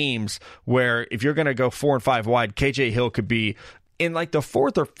lot of teams where if you're going to go 4 and 5 wide, KJ Hill could be in like the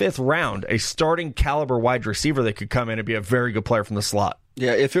 4th or 5th round, a starting caliber wide receiver that could come in and be a very good player from the slot.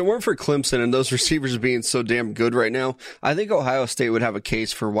 Yeah, if it weren't for Clemson and those receivers being so damn good right now, I think Ohio State would have a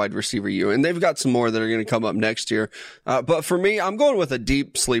case for wide receiver U, and they've got some more that are going to come up next year. But for me, I'm going with a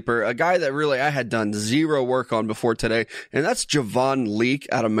deep sleeper, a guy that really I had done zero work on before today, and that's Javon Leak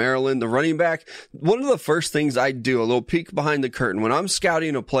out of Maryland, the running back. One of the first things I do, a little peek behind the curtain, when I'm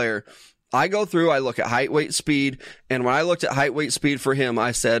scouting a player, I go through, I look at height, weight, speed, and when I looked at height, weight, speed for him,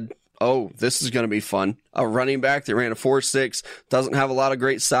 I said, oh, this is going to be fun. A running back that ran a 4.6, doesn't have a lot of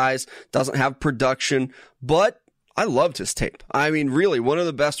great size, doesn't have production, but I loved his tape. I mean, really, one of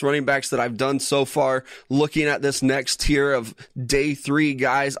the best running backs that I've done so far. Looking at this next tier of day 3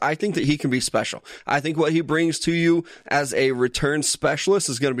 guys, I think that he can be special. I think what he brings to you as a return specialist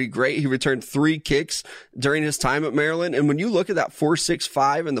is going to be great. He returned 3 kicks during his time at Maryland. And when you look at that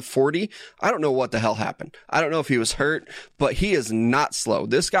 4.65 and the 40, I don't know what the hell happened. I don't know if he was hurt, but he is not slow.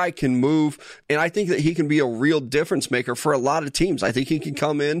 This guy can move, and I think that he can be a real difference maker for a lot of teams. I think he can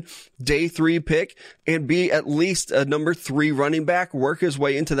come in day 3 pick and be at least a number 3 running back, work his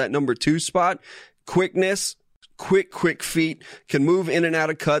way into that number 2 spot. Quickness, quick feet, can move in and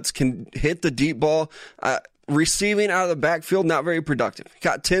out of cuts, can hit the deep ball. receiving out of the backfield, not very productive.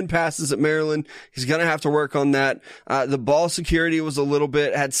 Got 10 passes at Maryland. He's going to have to work on that. The ball security was a little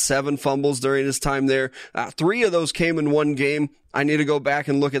bit, had 7 fumbles during his time there. 3 of those came in one game. I need to go back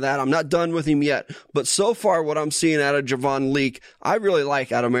and look at that. I'm not done with him yet. But so far, what I'm seeing out of Javon Leake, I really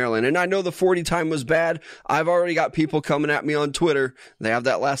like out of Maryland. And I know the 40 time was bad. I've already got people coming at me on Twitter. They have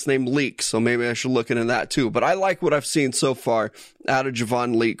that last name Leake, so maybe I should look into that too. But I like what I've seen so far out of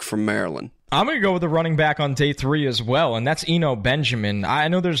Javon Leake from Maryland. I'm going to go with the running back on day 3 as well, and that's Eno Benjamin. I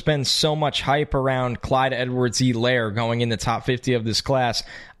know there's been so much hype around Clyde Edwards-Helaire going in the top 50 of this class.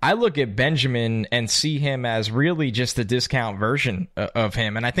 I look at Benjamin and see him as really just a discount version of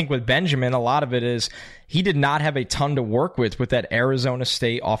him. And I think with Benjamin, a lot of it is he did not have a ton to work with that Arizona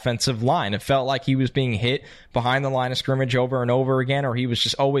State offensive line. It felt like he was being hit behind the line of scrimmage over and over again, or he was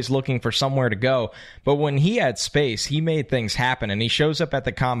just always looking for somewhere to go. But when he had space, he made things happen, and he shows up at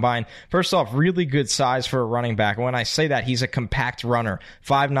the combine. First off, really good size for a running back. When I say that, he's a compact runner,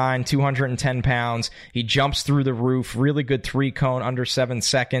 5'9", 210 pounds. He jumps through the roof, really good 3-cone, under 7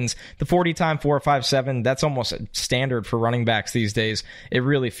 seconds. The 40 time 4.57, that's almost standard for running backs these days. It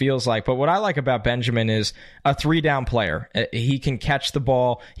really feels like. But what I like about Benjamin is a 3-down player. He can catch the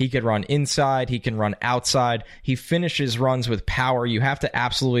ball. He can run inside. He can run outside. He finishes runs with power. You have to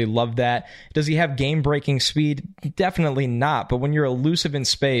absolutely love that. Does he have game-breaking speed? Definitely not. But when you're elusive in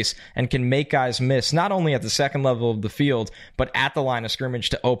space and can make guys miss, not only at the second level of the field, but at the line of scrimmage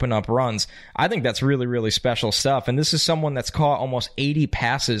to open up runs, I think that's really, really special stuff. And this is someone that's caught almost 80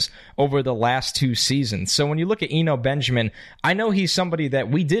 passes over the last 2 seasons. So when you look at Eno Benjamin, I know he's somebody that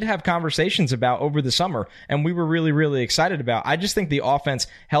we did have conversations about over the summer, and we were really, really excited about. I just think the offense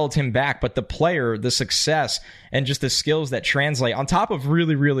held him back, but the player, the success, and just the skills that translate, on top of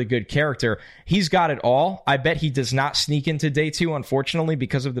really, really good character, he's got it all. I bet he does not sneak into day 2, unfortunately,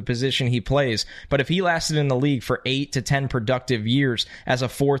 because of the position he plays. But if he lasted in the league for 8 to 10 productive years as a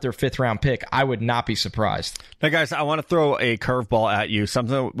 4th or 5th round pick, I would not be surprised. Now, guys, I want to throw a curveball at you,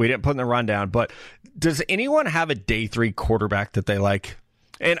 something we didn't put in the rundown, but does anyone have a day 3 quarterback that they like?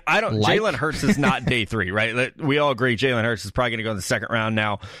 And I don't. Jalen Hurts is not day 3, right? We all agree Jalen Hurts is probably going to go in the 2nd round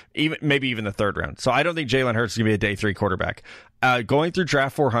now, maybe even the 3rd round. So I don't think Jalen Hurts is going to be a day 3 quarterback. Going through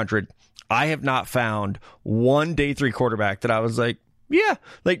Draft 400, I have not found one day 3 quarterback that I was like, yeah,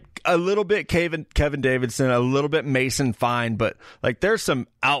 like a little bit Kevin Davidson, a little bit Mason Fine, but like there's some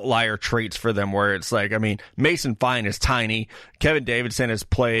outlier traits for them where it's like, I mean, Mason Fine is tiny. Kevin Davidson has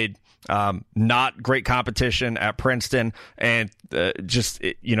played not great competition at Princeton, and so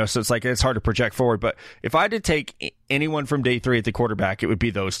it's like it's hard to project forward. But if I had to take anyone from day 3 at the quarterback, it would be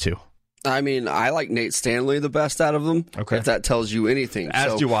those 2. I mean, I like Nate Stanley the best out of them, okay, if that tells you anything.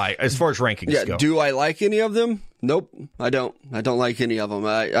 As do I, as far as rankings go. Do I like any of them? Nope, I don't. I don't like any of them.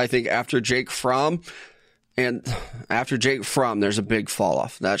 I think after Jake Fromm, there's a big fall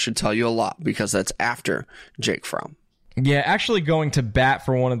off. That should tell you a lot, because that's after Jake Fromm. Yeah, actually going to bat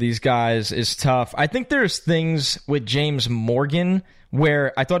for one of these guys is tough. I think there's things with James Morgan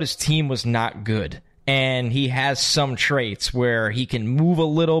where I thought his team was not good. And he has some traits where he can move a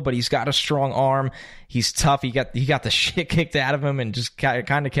little, but he's got a strong arm. He's tough. He got the shit kicked out of him and just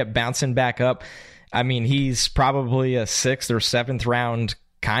kind of kept bouncing back up. I mean, he's probably a 6th or 7th round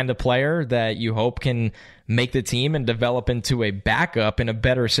kind of player that you hope can make the team and develop into a backup in a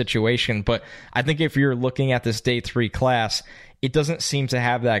better situation. But I think if you're looking at this day 3 class, it doesn't seem to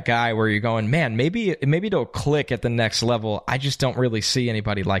have that guy where you're going, man, maybe it'll click at the next level. I just don't really see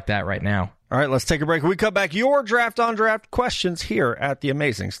anybody like that right now. All right, let's take a break. When we come back, your draft on draft questions here at the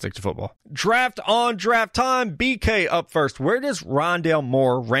amazing Stick to Football. Draft on draft time. BK up first. Where does Rondale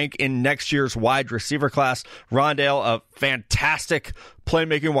Moore rank in next year's wide receiver class? Rondale, a fantastic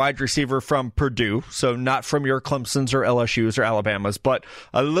playmaking wide receiver from Purdue, so not from your Clemsons or LSUs or Alabamas, but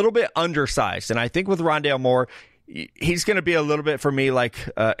a little bit undersized. And I think with Rondale Moore, he's going to be a little bit for me like,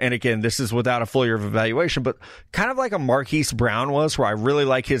 and again, this is without a full year of evaluation, but kind of like a Marquise Brown was, where I really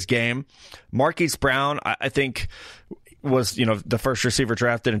like his game. Marquise Brown, I think, was, the first receiver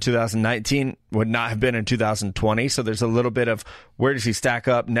drafted in 2019, would not have been in 2020. So there's a little bit of where does he stack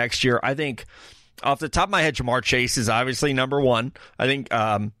up next year? I think off the top of my head, Jamar Chase is obviously number 1. I think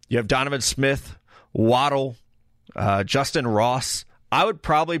you have Donovan Smith, Waddle, Justin Ross. I would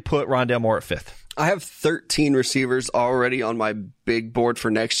probably put Rondale Moore at 5th. I have 13 receivers already on my big board for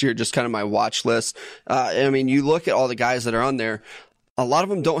next year, just kind of my watch list. I mean, you look at all the guys that are on there. A lot of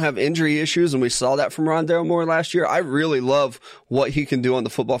them don't have injury issues, and we saw that from Rondale Moore last year. I really love what he can do on the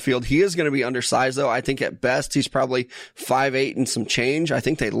football field. He is going to be undersized, though. I think at best he's probably 5'8" and some change. I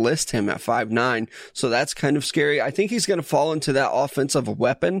think they list him at 5'9", so that's kind of scary. I think he's going to fall into that offensive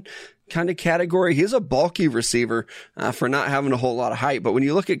weapon kind of category. He's a bulky receiver for not having a whole lot of height. But when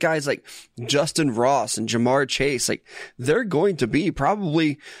you look at guys like Justin Ross and Jamar Chase, like they're going to be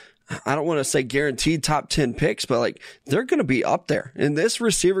probably, I don't want to say guaranteed top 10 picks, but like they're going to be up there. In this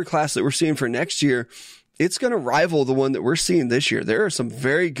receiver class that we're seeing for next year, it's going to rival the one that we're seeing this year. There are some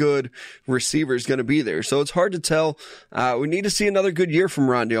very good receivers going to be there. So it's hard to tell. We need to see another good year from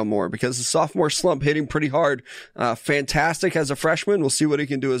Rondale Moore because the sophomore slump hit him pretty hard. Fantastic as a freshman. We'll see what he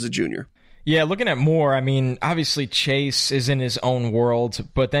can do as a junior. Yeah, looking at Moore, I mean, obviously Chase is in his own world,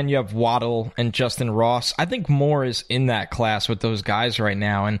 but then you have Waddle and Justin Ross. I think Moore is in that class with those guys right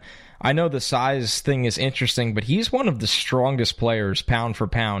now, and I know the size thing is interesting, but he's one of the strongest players pound for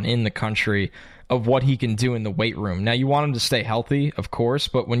pound in the country of what he can do in the weight room. Now, you want him to stay healthy, of course,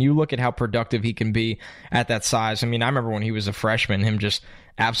 but when you look at how productive he can be at that size, I mean, I remember when he was a freshman, him just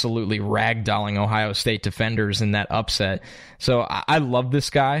absolutely ragdolling Ohio State defenders in that upset. So I love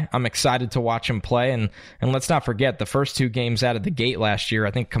this guy. I'm excited to watch him play. And let's not forget, the first 2 games out of the gate last year,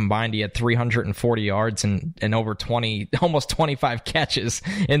 I think combined he had 340 yards and over 20, almost 25 catches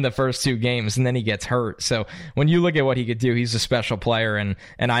in the first 2 games, and then he gets hurt. So when you look at what he could do, he's a special player, and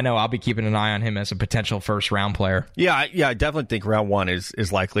I know I'll be keeping an eye on him as a potential first-round player. Yeah, I definitely think round 1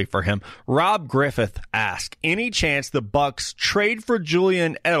 is likely for him. Rob Griffith asked, any chance the Bucs trade for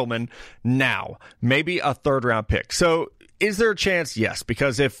Julian Edelman now? Maybe a 3rd-round pick. So is there a chance? Yes,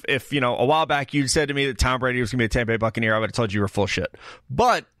 because if a while back you'd said to me that Tom Brady was going to be a Tampa Bay Buccaneer, I would have told you were full shit.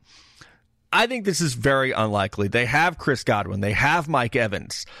 But I think this is very unlikely. They have Chris Godwin. They have Mike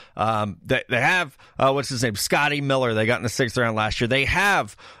Evans. They have, what's his name, Scotty Miller. They got in the 6th round last year. They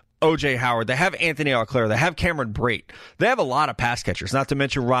have O.J. Howard. They have Anthony Auclair. They have Cameron Brate. They have a lot of pass catchers, not to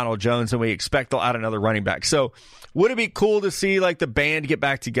mention Ronald Jones, and we expect they'll add another running back. So would it be cool to see like the band get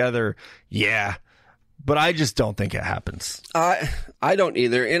back together? Yeah. But I just don't think it happens. I don't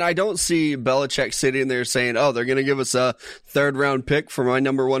either. And I don't see Belichick sitting there saying, oh, they're going to give us a 3rd-round pick for my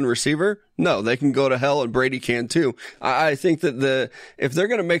number 1 receiver. No, they can go to hell, and Brady can too. I think that if they're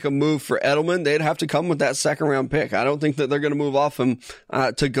going to make a move for Edelman, they'd have to come with that 2nd-round pick. I don't think that they're going to move off him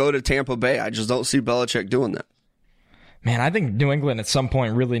to go to Tampa Bay. I just don't see Belichick doing that. Man, I think New England at some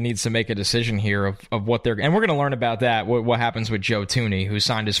point really needs to make a decision here of what they're... And we're going to learn about that, what happens with Joe Thuney, who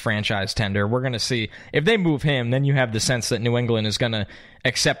signed his franchise tender. We're going to see. If they move him, then you have the sense that New England is going to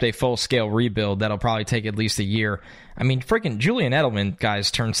accept a full-scale rebuild that'll probably take at least a year. I mean, freaking Julian Edelman, guys,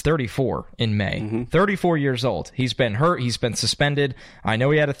 turns 34 in May. Mm-hmm. 34 years old. He's been hurt. He's been suspended. I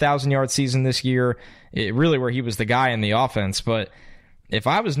know he had a 1,000-yard season this year, really where he was the guy in the offense. But if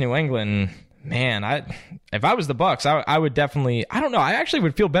I was New England... Man, if I was the Bucs, I would definitely... I don't know. I actually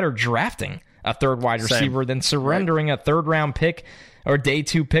would feel better drafting a 3rd wide receiver than surrendering a 3rd-round pick or day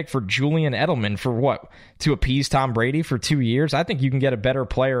 2 pick for Julian Edelman for what? To appease Tom Brady for 2 years? I think you can get a better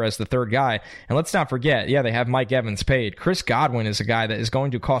player as the 3rd guy. And let's not forget, yeah, they have Mike Evans paid. Chris Godwin is a guy that is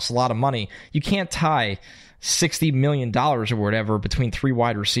going to cost a lot of money. You can't tie $60 million or whatever between 3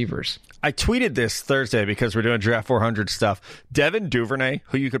 wide receivers. I tweeted this Thursday because we're doing Draft 400 stuff. Devin Duvernay,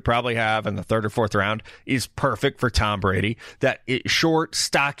 who you could probably have in the 3rd or 4th round, is perfect for Tom Brady. That short,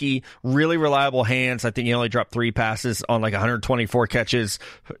 stocky, really reliable hands. I think he only dropped 3 passes on like 124 catches.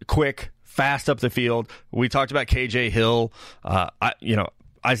 Quick, fast up the field. We talked about KJ Hill.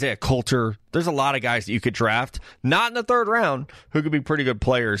 Isaiah Coulter. There's a lot of guys that you could draft, not in the 3rd round, who could be pretty good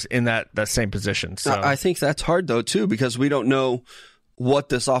players in that same position. So I think that's hard, though, too, because we don't know what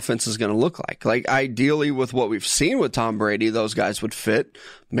this offense is going to look like. Like, ideally, with what we've seen with Tom Brady, those guys would fit.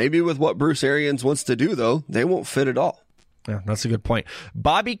 Maybe with what Bruce Arians wants to do, though, they won't fit at all. Yeah, that's a good point.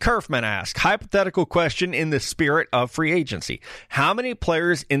 Bobby Kerfman asked, hypothetical question in the spirit of free agency. How many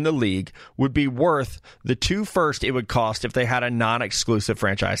players in the league would be worth the 2 first it would cost if they had a non-exclusive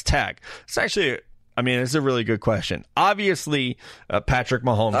franchise tag? It's actually, it's a really good question. Obviously, Patrick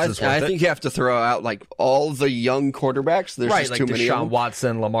Mahomes is worth it. I think you have to throw out like all the young quarterbacks. There's just too many. Deshaun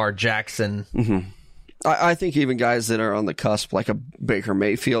Watson, Lamar Jackson. Mm-hmm. I think even guys that are on the cusp, like a Baker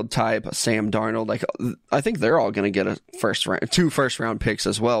Mayfield type, a Sam Darnold, like I think they're all going to get 2 first-round picks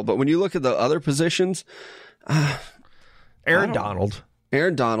as well. But when you look at the other positions, Aaron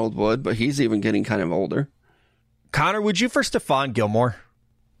Donald would, but he's even getting kind of older. Connor, would you for Stephon Gilmore?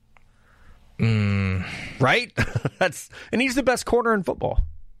 Right? And he's the best corner in football.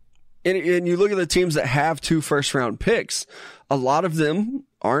 And you look at the teams that have 2 first-round picks, a lot of them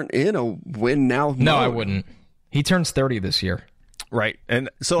aren't in a win-now mode. No, I wouldn't. He turns 30 this year. Right. And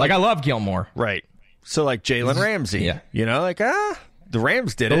so I love Gilmore. Right. So like Jalen Ramsey. Yeah. The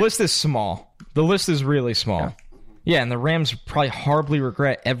Rams did it. The list is small. The list is really small. Yeah, and the Rams probably horribly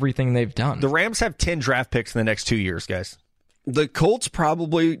regret everything they've done. The Rams have 10 draft picks in the next 2 years, guys. The Colts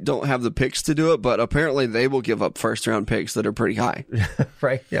probably don't have the picks to do it, but apparently they will give up first-round picks that are pretty high.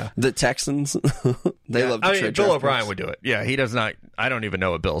 Right, yeah. The Texans, they love to trade Bill draft O'Brien picks. would do it. Yeah, he does not. I don't even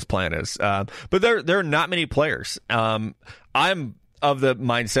know what Bill's plan is. But there are not many players. I'm of the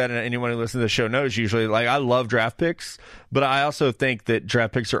mindset, and anyone who listens to the show knows, usually, like, I love draft picks, but I also think that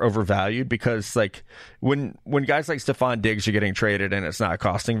draft picks are overvalued because, like, when guys like Stephon Diggs are getting traded and it's not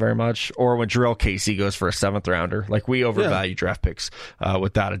costing very much, or when Jarrell Casey goes for a 7th rounder, like, we overvalue draft picks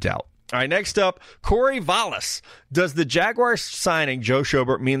without a doubt. All right, next up, Corey Vallis. Does the Jaguars signing Joe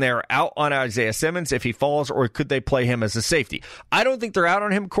Schobert mean they are out on Isaiah Simmons if he falls, or could they play him as a safety? I don't think they're out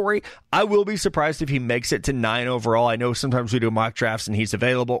on him, Corey. I will be surprised if he makes it to 9 overall. I know sometimes we do mock drafts and he's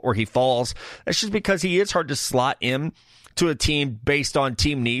available or he falls. That's just because he is hard to slot in to a team based on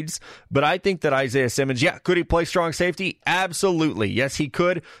team needs. But I think that Isaiah Simmons, could he play strong safety? Absolutely. Yes, he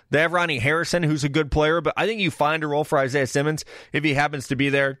could. They have Ronnie Harrison, who's a good player, but I think you find a role for Isaiah Simmons if he happens to be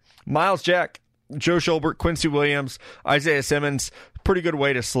there. Miles Jack, Joe Schobert, Quincy Williams, Isaiah Simmons, pretty good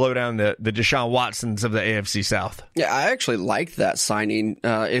way to slow down the Deshaun Watsons of the AFC South. Yeah, I actually like that signing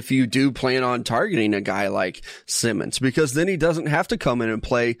if you do plan on targeting a guy like Simmons, because then he doesn't have to come in and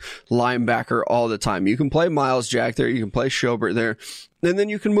play linebacker all the time. You can play Miles Jack there, you can play Schobert there, and then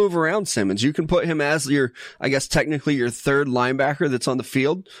you can move around Simmons. You can put him as your, I guess, technically your third linebacker that's on the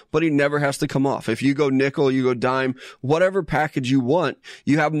field, but he never has to come off. If you go nickel, you go dime, whatever package you want,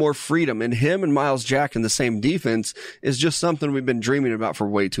 you have more freedom. And him and Miles Jack in the same defense is just something we've been dreaming about for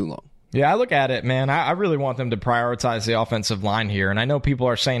way too long. Yeah, I look at it, man. I really want them to prioritize the offensive line here. And I know people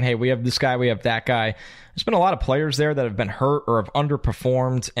are saying, hey, we have this guy, we have that guy. There's been a lot of players there that have been hurt or have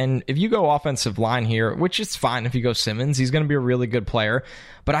underperformed. And if you go offensive line here, which is fine if you go Simmons, he's going to be a really good player.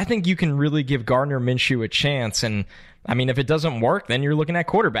 But I think you can really give Gardner Minshew a chance. And, I mean, if it doesn't work, then you're looking at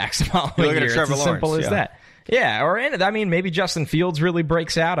quarterbacks the following year. It's as simple as that. Yeah, or maybe Justin Fields really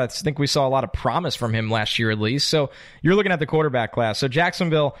breaks out. I think we saw a lot of promise from him last year at least. So you're looking at the quarterback class. So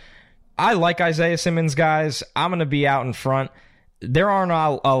Jacksonville, I like Isaiah Simmons, guys. I'm going to be out in front. There aren't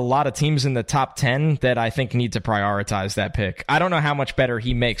a lot of teams in the top 10 that I think need to prioritize that pick. I don't know how much better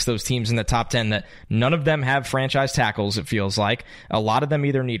he makes those teams in the top 10 that none of them have franchise tackles, it feels like. A lot of them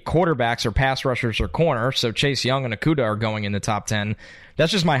either need quarterbacks or pass rushers or corner, so Chase Young and Okudah are going in the top 10.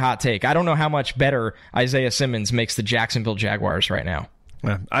 That's just my hot take. I don't know how much better Isaiah Simmons makes the Jacksonville Jaguars right now.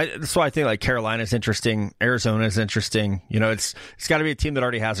 Yeah, that's why I think like Carolina's interesting, Arizona's interesting. You know, it's got to be a team that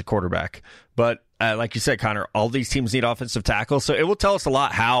already has a quarterback. But like you said, Connor, all these teams need offensive tackles, so it will tell us a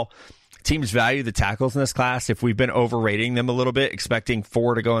lot how teams value the tackles in this class. If we've been overrating them a little bit, expecting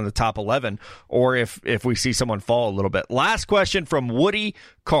 4 to go in the top 11, or if we see someone fall a little bit. Last question from Woody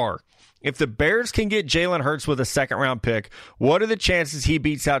Carr. If the Bears can get Jalen Hurts with a second-round pick, what are the chances he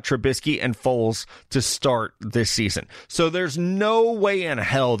beats out Trubisky and Foles to start this season? So there's no way in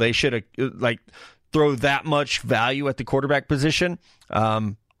hell they should throw that much value at the quarterback position.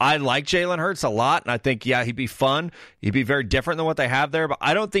 I like Jalen Hurts a lot, and I think, he'd be fun. He'd be very different than what they have there, but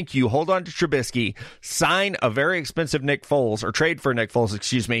I don't think you hold on to Trubisky, sign a very expensive Nick Foles, or trade for Nick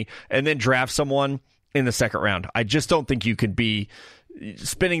Foles, and then draft someone in the second round. I just don't think you could be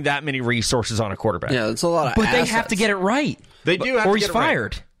spending that many resources on a quarterback. Yeah, it's a lot of But assets. they have to get it right. They do have or to he's get it right.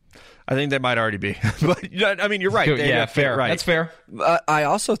 fired. I think they might already be. But I mean, you're right. Yeah, fair. Right. That's fair. I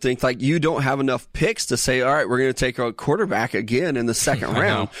also think you don't have enough picks to say, all right, we're going to take a quarterback again in the second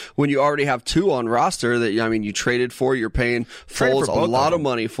round when you already have 2 on roster that, you traded for, you're paying Foles a lot of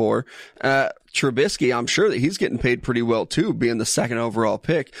money for. Trubisky, I'm sure that he's getting paid pretty well too, being the second overall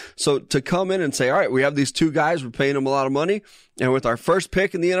pick. So to come in and say, all right, we have these 2 guys, we're paying them a lot of money, and with our first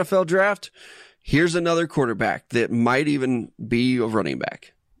pick in the NFL draft, here's another quarterback that might even be a running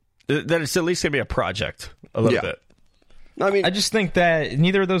back. That it's at least going to be a project a little bit. I just think that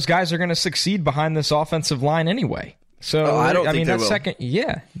neither of those guys are going to succeed behind this offensive line anyway. So I don't think they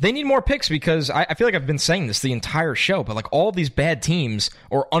will. They need more picks because I feel like I've been saying this the entire show, but like all these bad teams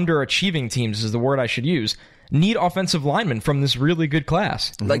or underachieving teams is the word I should use, need offensive linemen from this really good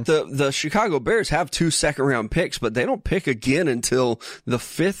class. Like the Chicago Bears have 2 second-round picks, but they don't pick again until the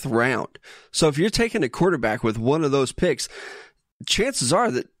 5th round. So if you're taking a quarterback with one of those picks, chances are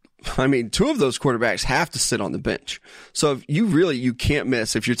that 2 of those quarterbacks have to sit on the bench. So if you can't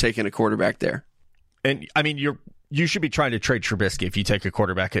miss if you're taking a quarterback there. And you should be trying to trade Trubisky if you take a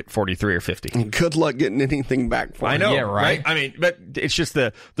quarterback at 43 or 50. Good luck getting anything back for him. I know, Yeah, right? But it's just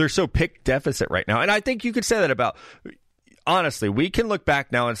they're so pick deficit right now. And I think you could say that about, honestly, we can look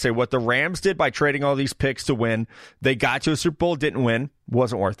back now and say what the Rams did by trading all these picks to win. They got to a Super Bowl, didn't win,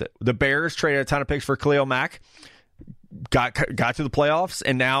 wasn't worth it. The Bears traded a ton of picks for Khalil Mack. got to the playoffs,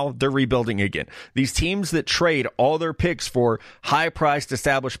 and now they're rebuilding again. These teams that trade all their picks for high-priced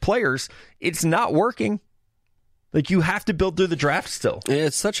established players, it's not working. Like, you have to build through the draft still.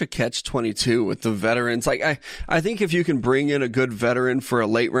 It's such a catch-22 with the veterans. Like, I think if you can bring in a good veteran for a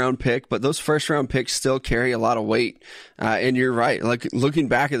late-round pick, but those first-round picks still carry a lot of weight. And you're right. Like, looking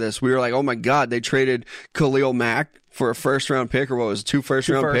back at this, we were like, oh, my God, they traded Khalil Mack for a first-round pick, or what was it, two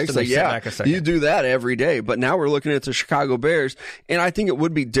first-round picks? Like, yeah, you do that every day. But now we're looking at the Chicago Bears, and I think it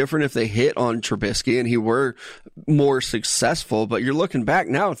would be different if they hit on Trubisky and he were more successful. But you're looking back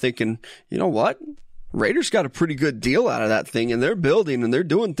now thinking, you know what? Raiders got a pretty good deal out of that thing, and they're building and they're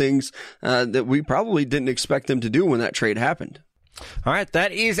doing things that we probably didn't expect them to do when that trade happened. All right,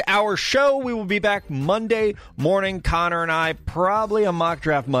 that is our show. We will be back Monday morning. Connor and I, probably a mock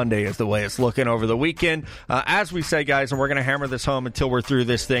draft Monday is the way it's looking over the weekend. As we say, guys, and we're going to hammer this home until we're through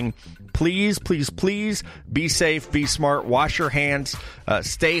this thing, please, please, please be safe, be smart, wash your hands,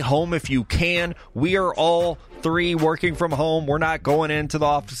 stay home if you can. We are all three working from home. We're not going into the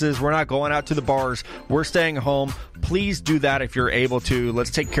offices. We're not going out to the bars. We're staying home. Please do that if you're able to. Let's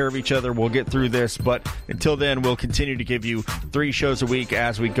take care of each other. We'll get through this. But until then, we'll continue to give you 3 shows a week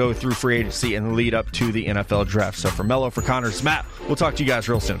as we go through free agency and lead up to the NFL draft. So for Mello, for Connor, Matt, we'll talk to you guys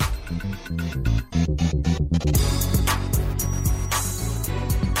real soon.